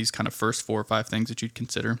one of these kind of first 4 or 5 things that you'd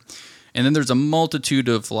consider. And then there's a multitude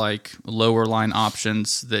of like lower line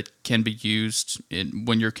options that can be used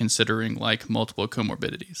when you're considering like multiple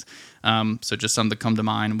comorbidities. So just some that come to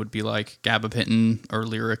mind would be like gabapentin or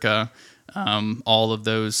Lyrica, all of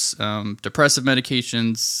those depressive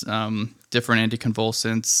medications, different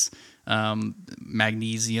anticonvulsants,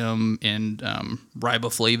 magnesium and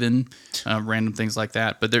riboflavin, random things like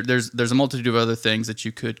that. But there's a multitude of other things that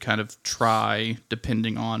you could kind of try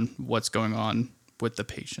depending on what's going on with the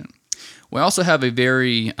patient. We also have a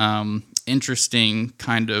very interesting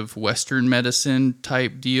kind of Western medicine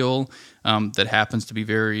type deal that happens to be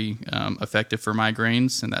very effective for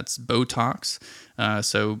migraines, and that's Botox.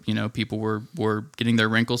 So, people were getting their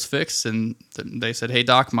wrinkles fixed, and they said, "Hey,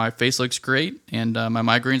 doc, my face looks great, and my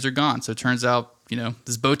migraines are gone." So it turns out,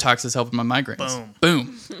 this Botox is helping my migraines.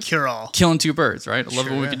 Boom. Cure all. Killing two birds, right? I love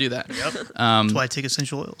it when we can do that. Yep. That's why I take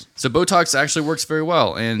essential oils. So Botox actually works very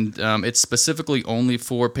well, and it's specifically only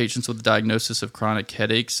for patients with a diagnosis of chronic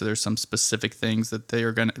headaches. So there's some specific things that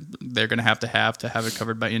they're gonna have to have it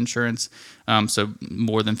covered by insurance. So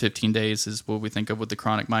more than 15 days is what we think of with the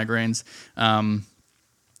chronic migraines.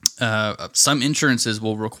 Some insurances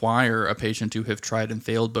will require a patient to have tried and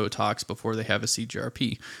failed Botox before they have a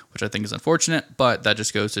CGRP, which I think is unfortunate, but that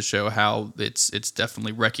just goes to show how it's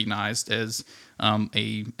definitely recognized as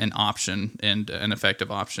an option and an effective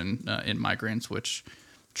option in migraines, which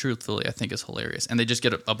truthfully I think is hilarious. And they just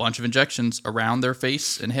get a bunch of injections around their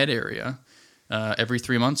face and head area every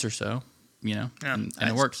 3 months or so. And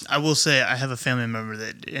it works. I will say I have a family member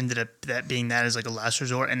that ended up being as like a last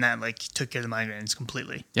resort, and that like took care of the migraines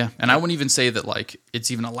completely. Yeah, and I wouldn't even say that like it's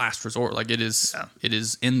even a last resort. Like it is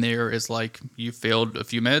in there as like you failed a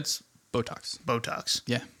few meds, Botox.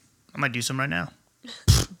 Yeah, I might do some right now.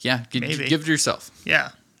 Yeah, give it to yourself. Yeah,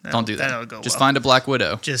 don't do that. That'll go Just well. find a black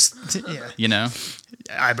widow. Just yeah,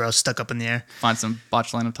 eyebrows stuck up in the air. Find some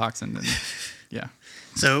botulinum toxin and yeah.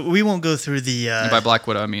 So we won't go through the. And by black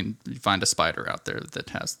widow, I mean you find a spider out there that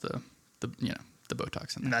has the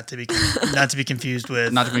Botox in there. Not to be confused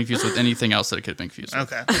with. Not to be confused with anything else that it could be confused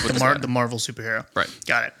with. Okay. The Marvel superhero. Right.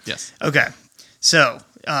 Got it. Yes. Okay. So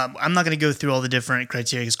I'm not going to go through all the different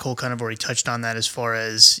criteria because Cole kind of already touched on that as far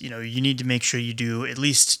as, you need to make sure you do at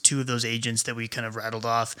least 2 of those agents that we kind of rattled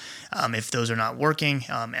off. If those are not working,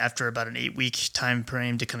 after about an 8-week time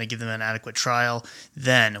frame to kind of give them an adequate trial,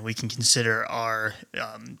 then we can consider our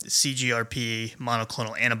CGRP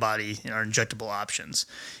monoclonal antibody in our injectable options.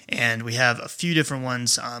 And we have a few different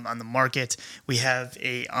ones on the market. We have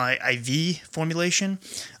a IV formulation.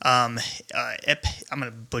 I'm going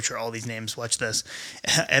to butcher all these names. Watch this.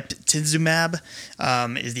 Eptinizumab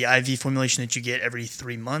is the IV formulation that you get every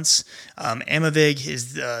 3 months. Amavig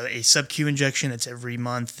is a sub-Q injection that's every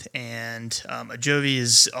month, and Ajovy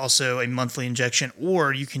is also a monthly injection,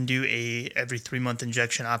 or you can do a every 3-month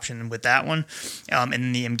injection option with that one. And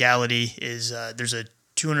then the Emgality is there's a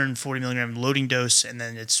 240 milligram loading dose, and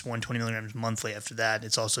then it's 120 milligrams monthly after that.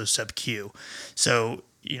 It's also sub-Q. So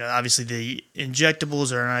obviously the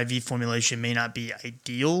injectables or an IV formulation may not be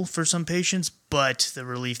ideal for some patients, but the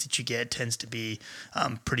relief that you get tends to be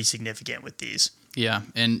pretty significant with these. Yeah,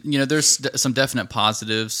 and there's some definite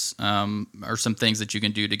positives or some things that you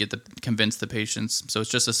can do to convince the patients. So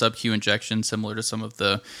it's just a sub-Q injection, similar to some of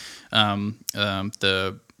the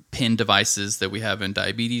pen devices that we have in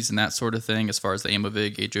diabetes and that sort of thing, as far as the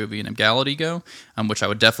Amavig, Ajovy, and Emgality go, which I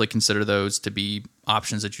would definitely consider those to be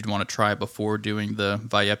options that you'd want to try before doing the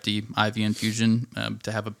Vyepti IV infusion,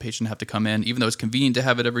 to have a patient have to come in, even though it's convenient to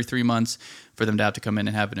have it every 3 months, for them to have to come in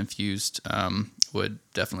and have it infused would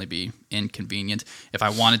definitely be inconvenient. If I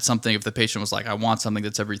wanted something, if the patient was like, I want something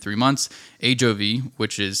that's every 3 months, Ajovy,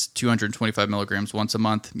 which is 225 milligrams once a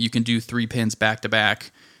month, you can do 3 pens back to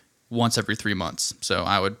back once every 3 months. So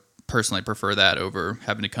I would personally prefer that over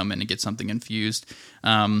having to come in and get something infused.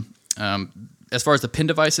 As far as the pen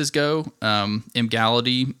devices go,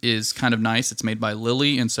 Emgality is kind of nice. It's made by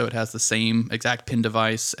Lilly, and so it has the same exact pen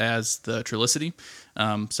device as the Trulicity.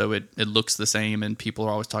 So it looks the same, and people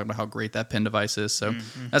are always talking about how great that pen device is. So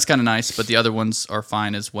that's kind of nice, but the other ones are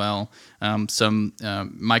fine as well.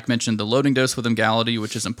 Mike mentioned the loading dose with Emgality,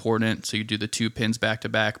 which is important. So you do the 2 pens back to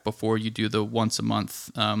back before you do the once a month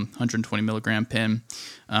 120 milligram pen.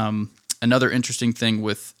 Another interesting thing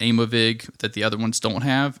with Aimovig that the other ones don't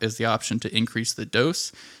have is the option to increase the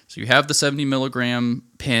dose. So you have the 70 milligram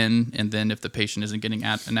pen, and then if the patient isn't getting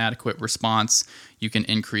an adequate response, you can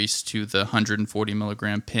increase to the 140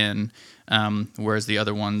 milligram pen, whereas the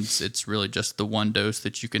other ones, it's really just the one dose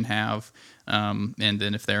that you can have. And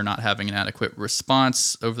then if they're not having an adequate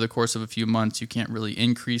response over the course of a few months, you can't really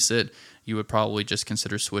increase it. You would probably just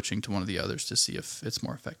consider switching to one of the others to see if it's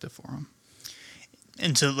more effective for them.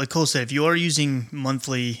 And so, like Cole said, if you are using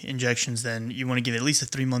monthly injections, then you want to give at least a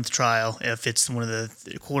 3-month trial. If it's one of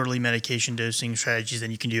the quarterly medication dosing strategies, then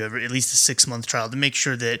you can do at least a 6-month trial to make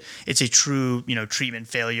sure that it's a true, treatment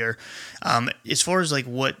failure. As far as like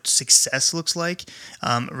what success looks like,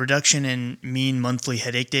 reduction in mean monthly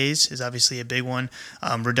headache days is obviously a big one.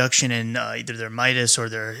 Reduction in either their MIDAS or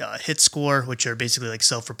their HIT score, which are basically like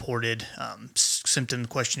self-reported symptom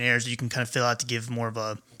questionnaires that you can kind of fill out to give more of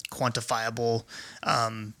a quantifiable,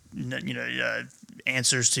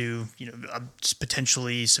 answers to,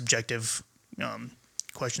 potentially subjective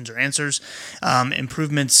questions or answers.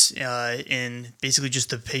 Improvements in basically just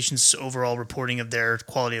the patient's overall reporting of their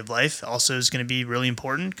quality of life also is going to be really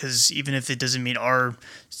important, because even if it doesn't meet our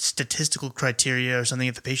statistical criteria or something,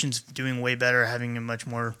 if the patient's doing way better, having a much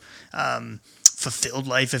more fulfilled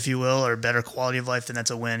life, if you will, or better quality of life, then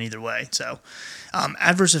that's a win either way. So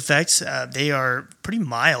adverse effects, they are pretty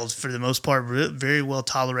mild for the most part, very well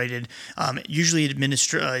tolerated. Usually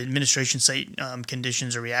administration site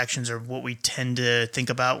conditions or reactions are what we tend to think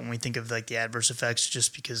about when we think of like the adverse effects,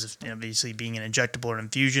 just because of obviously being an injectable or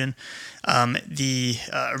infusion. The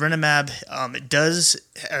Arenumab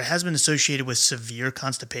has been associated with severe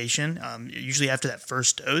constipation, usually after that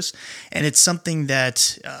first dose, and it's something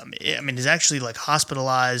that is actually like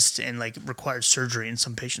hospitalized and like required surgery in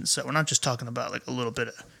some patients. So we're not just talking about like a little bit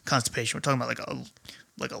of constipation. We're talking about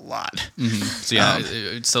like a lot. Mm-hmm. So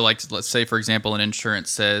yeah, so like let's say for example, an insurance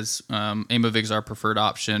says Aimovig is our preferred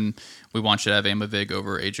option. We want you to have Aimovig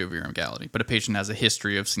over AJOV or Emgality. But a patient has a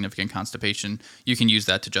history of significant constipation, you can use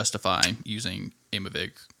that to justify using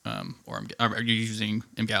Aimovig or using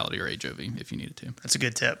Emgality or AJOV if you needed to. That's a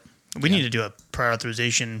good tip. We need to do a prior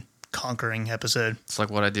authorization conquering episode. It's like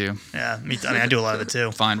what I do. Yeah, I do a lot of it too.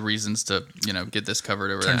 Find reasons to get this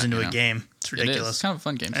covered over. Turns into a game. It's ridiculous. It is. It's kind of a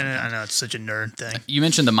fun game. And I know it's such a nerd thing. You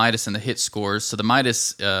mentioned the MIDAS and the HIT scores. So the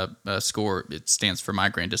MIDAS score, it stands for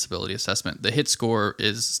Migraine Disability Assessment. The HIT score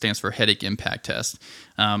stands for Headache Impact Test,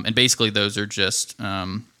 and basically those are just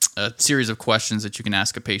a series of questions that you can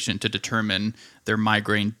ask a patient to determine their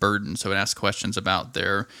migraine burden. So it asks questions about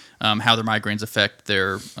their how their migraines affect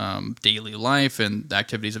their daily life and the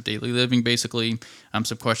activities of daily living, basically.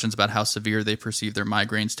 Some questions about how severe they perceive their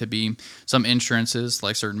migraines to be. Some insurances,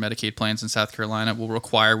 like certain Medicaid plans in South Carolina, will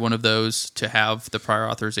require one of those to have the prior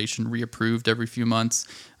authorization reapproved every few months.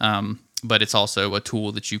 But it's also a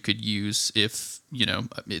tool that you could use if,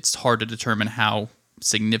 it's hard to determine how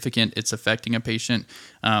significant it's affecting a patient.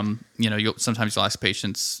 Sometimes you'll ask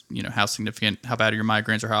patients, how bad are your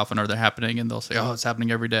migraines or how often are they happening? And they'll say, oh, it's happening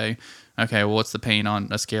every day. Okay, well, what's the pain on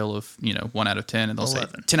a scale of, 1 out of 10? And they'll 11.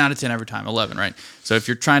 say 10 out of 10 every time, 11, right? So if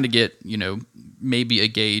you're trying to get, maybe a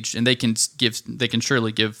gauge, and they can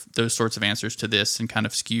surely give those sorts of answers to this and kind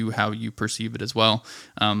of skew how you perceive it as well.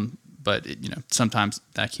 But sometimes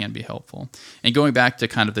that can be helpful. And going back to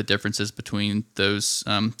kind of the differences between those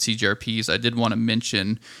CGRPs, I did want to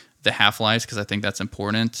mention the half-lives because I think that's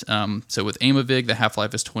important. So with Aimovig, the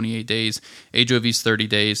half-life is 28 days, AJOV is 30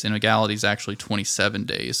 days, and Emgality is actually 27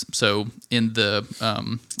 days. So in the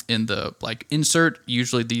insert,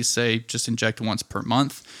 usually these say just inject once per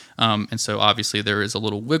month. And so obviously there is a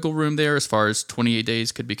little wiggle room there as far as 28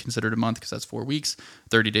 days could be considered a month because that's 4 weeks.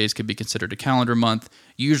 30 days could be considered a calendar month.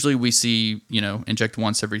 Usually we see, inject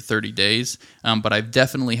once every 30 days. But I've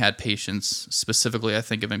definitely had patients, specifically I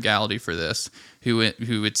think of Emgality for this, who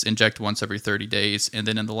it's inject once every 30 days. And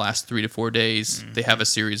then in the last 3 to 4 days, they have a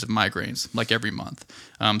series of migraines like every month.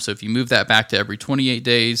 So if you move that back to every 28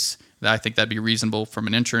 days, I think that'd be reasonable from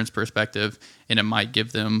an insurance perspective, and it might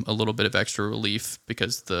give them a little bit of extra relief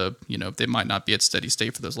because they might not be at steady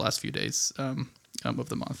state for those last few days of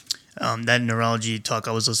the month. That neurology talk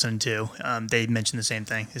I was listening to, they mentioned the same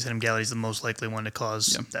thing. They said Emgality is the most likely one to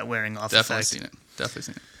cause that wearing off effect. Definitely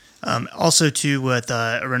seen it. Also, too, with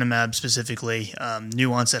Arenumab specifically,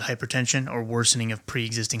 new onset hypertension or worsening of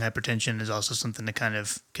pre-existing hypertension is also something to kind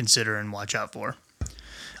of consider and watch out for.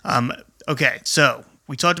 Okay, so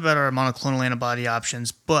we talked about our monoclonal antibody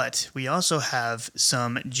options, but we also have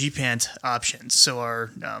some GPANT options. So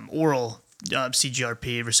our oral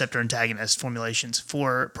CGRP receptor antagonist formulations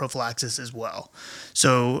for prophylaxis as well.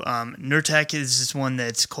 So Nurtec is this one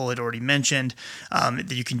that Cole had already mentioned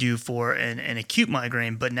that you can do for an acute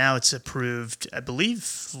migraine, but now it's approved, I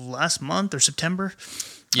believe, last month or September.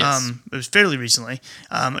 Yes. It was fairly recently.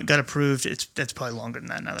 It got approved. That's probably longer than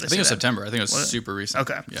that now that I think it was say that. September. I think it was super recent.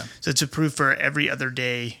 Okay. Yeah. So it's approved for every other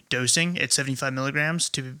day dosing at 75 milligrams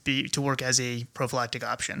to work as a prophylactic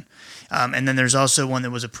option. And then there's also one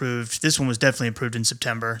that was approved. This one was definitely approved in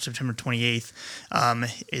September 28th.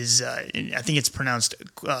 I think it's pronounced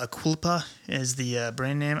Quilpa is the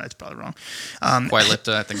brand name. That's probably wrong.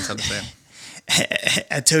 Quilipta, I think is how they say it.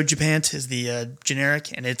 Atogepant is the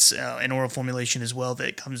generic, and it's an oral formulation as well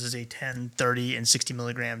that comes as a 10, 30, and 60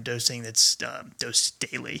 milligram dosing that's dosed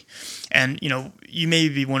daily. And, you may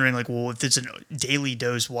be wondering, like, well, if it's a daily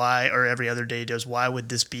dose, why, or every other day dose, why would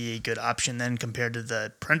this be a good option then compared to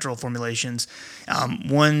the parenteral formulations?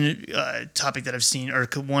 One topic that I've seen, or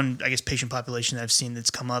one, I guess, patient population that I've seen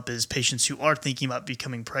that's come up is patients who are thinking about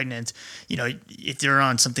becoming pregnant. If they're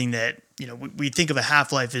on something that, we think of a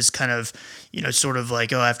half-life as kind of, sort of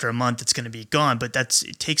like, after a month it's going to be gone, but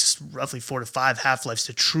it takes roughly 4 to 5 half-lives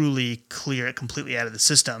to truly clear it completely out of the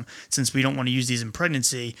system. Since we don't want to use these in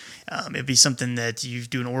pregnancy, it'd be something that you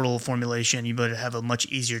do an oral formulation, you better have a much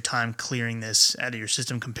easier time clearing this out of your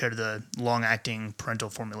system compared to the long-acting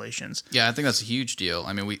parenteral formulations. Yeah, I think that's a huge deal.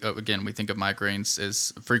 I mean, we think of migraines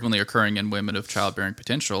as frequently occurring in women of childbearing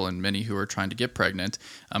potential and many who are trying to get pregnant.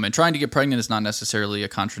 And trying to get pregnant is not necessarily a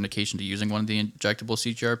contraindication to using one of the injectable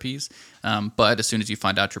CGRPs. But as soon as you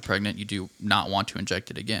find out you're pregnant, you do not want to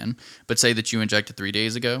inject it again. But say that you injected 3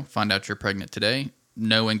 days ago, find out you're pregnant today,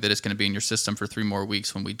 knowing that it's going to be in your system for 3 more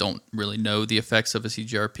weeks when we don't really know the effects of a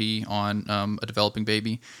CGRP on a developing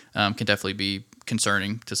baby can definitely be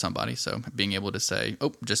concerning to somebody. So being able to say,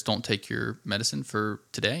 just don't take your medicine for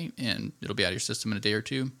today and it'll be out of your system in a day or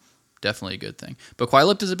two, definitely a good thing. But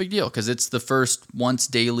Quilipta is a big deal because it's the first once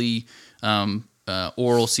daily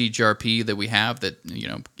oral CGRP that we have that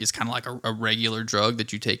is kind of like a regular drug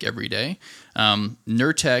that you take every day.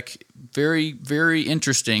 Nurtec, very, very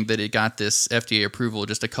interesting that it got this FDA approval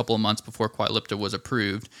just a couple of months before Quilipta was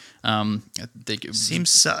approved. I think Seems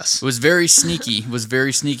sus. It was very sneaky.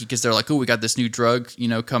 Because they're like, we got this new drug,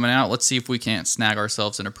 coming out. Let's see if we can't snag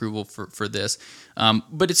ourselves an approval for this.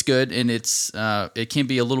 But it's good, and it can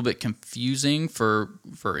be a little bit confusing for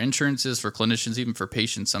insurances, for clinicians, even for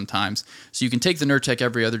patients sometimes. So you can take the Nurtec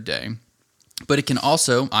every other day. But it can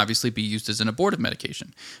also obviously be used as an abortive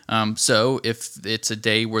medication. So if it's a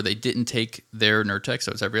day where they didn't take their Nurtec,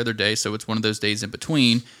 so it's every other day, so it's one of those days in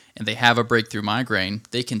between, and they have a breakthrough migraine,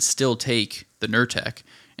 they can still take the Nurtec,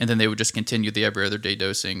 and then they would just continue the every other day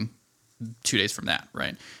dosing 2 days from that,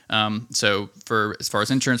 right? So as far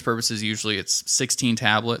as insurance purposes, usually it's 16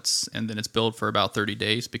 tablets, and then it's billed for about 30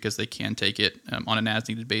 days because they can take it on an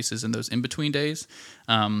as-needed basis in those in-between days.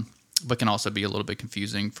 But can also be a little bit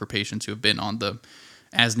confusing for patients who have been on the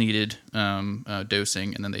as-needed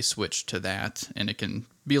dosing, and then they switch to that, and it can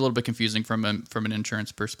be a little bit confusing from an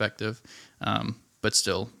insurance perspective, but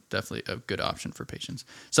still definitely a good option for patients.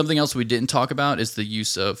 Something else we didn't talk about is the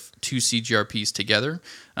use of 2 CGRPs together.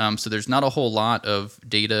 So there's not a whole lot of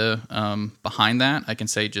data behind that. I can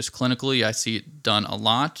say just clinically, I see it done a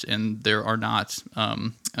lot, and there are not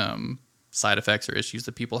side effects or issues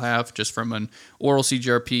that people have just from an oral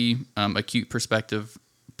CGRP acute perspective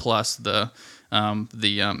plus the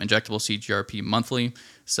injectable CGRP monthly.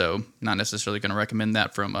 So not necessarily going to recommend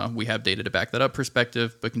that from a we have data to back that up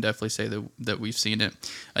perspective, but can definitely say that we've seen it.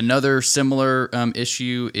 Another similar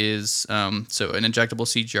issue is so an injectable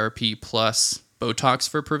CGRP plus Botox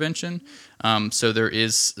for prevention. So there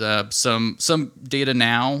is some data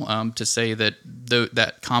now to say that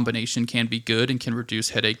that combination can be good and can reduce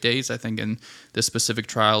headache days. I think in this specific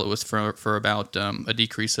trial, it was for about a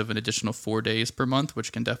decrease of an additional 4 days per month,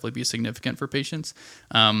 which can definitely be significant for patients.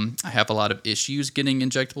 I have a lot of issues getting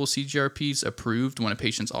injectable CGRPs approved when a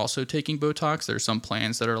patient's also taking Botox. There are some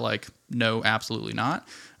plans that are like, no, absolutely not.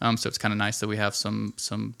 So it's kind of nice that we have some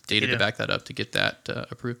data to back that up to get that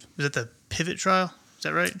approved. Was it the Pivot trial? Is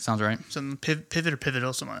that right? Sounds right. Some Pivot or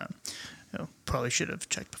Pivotal, something like that. Probably should have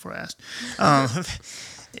checked before I asked.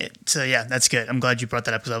 So yeah, that's good. I'm glad you brought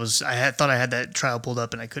that up because I thought I had that trial pulled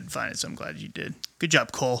up and I couldn't find it, so I'm glad you did. Good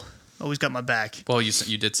job, Cole. Always got my back. Well,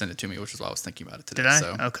 you did send it to me, which is why I was thinking about it today. Did I?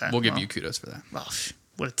 So Okay. We'll give you kudos for that. Oh,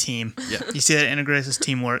 what a team. Yeah. You see that, Integrates?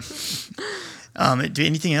 Teamwork.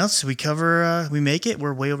 Anything else? We cover, we make it?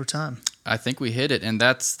 We're way over time. I think we hit it, and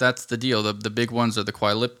that's the deal. The big ones are the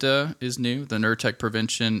Quilipta is new, the Nurtec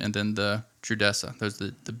Prevention, and then the Trudesa. Those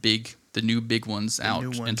are the new big ones out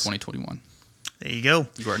in 2021. There you go.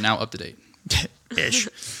 You are now up to date. Ish.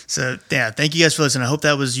 So yeah, thank you guys for listening. I hope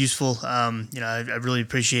that was useful. I really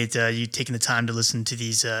appreciate you taking the time to listen to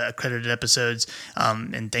these accredited episodes.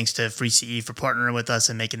 And thanks to Free CE for partnering with us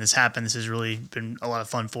and making this happen. This has really been a lot of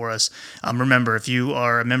fun for us. Remember, if you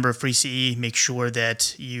are a member of Free CE, make sure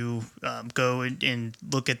that you go and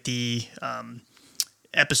look at the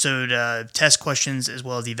episode test questions as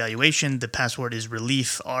well as the evaluation. The password is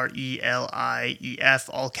RELIEF, RELIEF,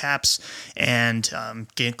 all caps, and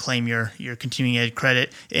claim your continuing ed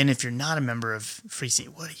credit. And if you're not a member of Free CE,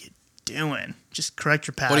 what are you doing? Just correct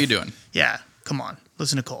your path. What are you doing? Yeah, come on.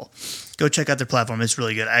 Listen to Cole. Go check out their platform. It's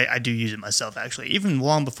really good. I do use it myself, actually, even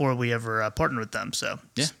long before we ever partnered with them. So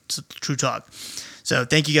yeah, it's true talk. So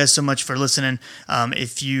thank you guys so much for listening.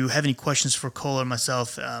 If you have any questions for Cole or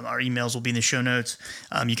myself, our emails will be in the show notes.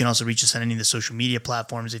 You can also reach us on any of the social media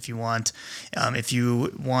platforms if you want. If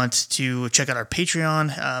you want to check out our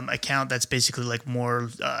Patreon account, that's basically like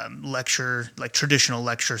more lecture, like traditional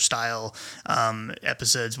lecture style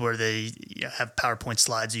episodes where they have PowerPoint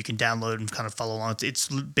slides you can download and kind of follow along. It's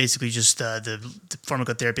basically just the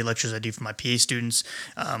pharmacotherapy lectures I do for my PA students,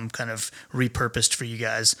 kind of repurposed for you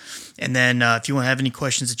guys. And then if you want to have any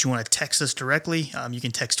questions that you want to text us directly, you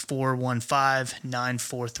can text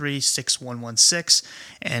 415-943-6116.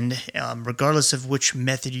 And regardless of which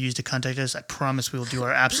method you use to contact us, I promise we will do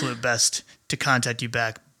our absolute best to contact you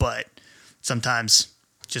back. But sometimes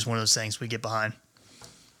it's just one of those things we get behind.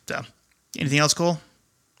 So, anything else, Cole?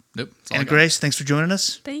 Nope. And Grace, thanks for joining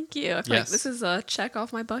us. Thank you. I feel like this is a check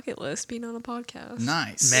off my bucket list, being on a podcast.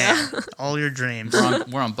 Nice. Man, all your dreams.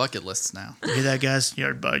 We're on bucket lists now. You hear that, guys?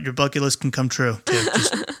 Your bucket list can come true, too.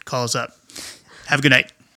 Just call us up. Have a good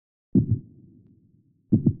night.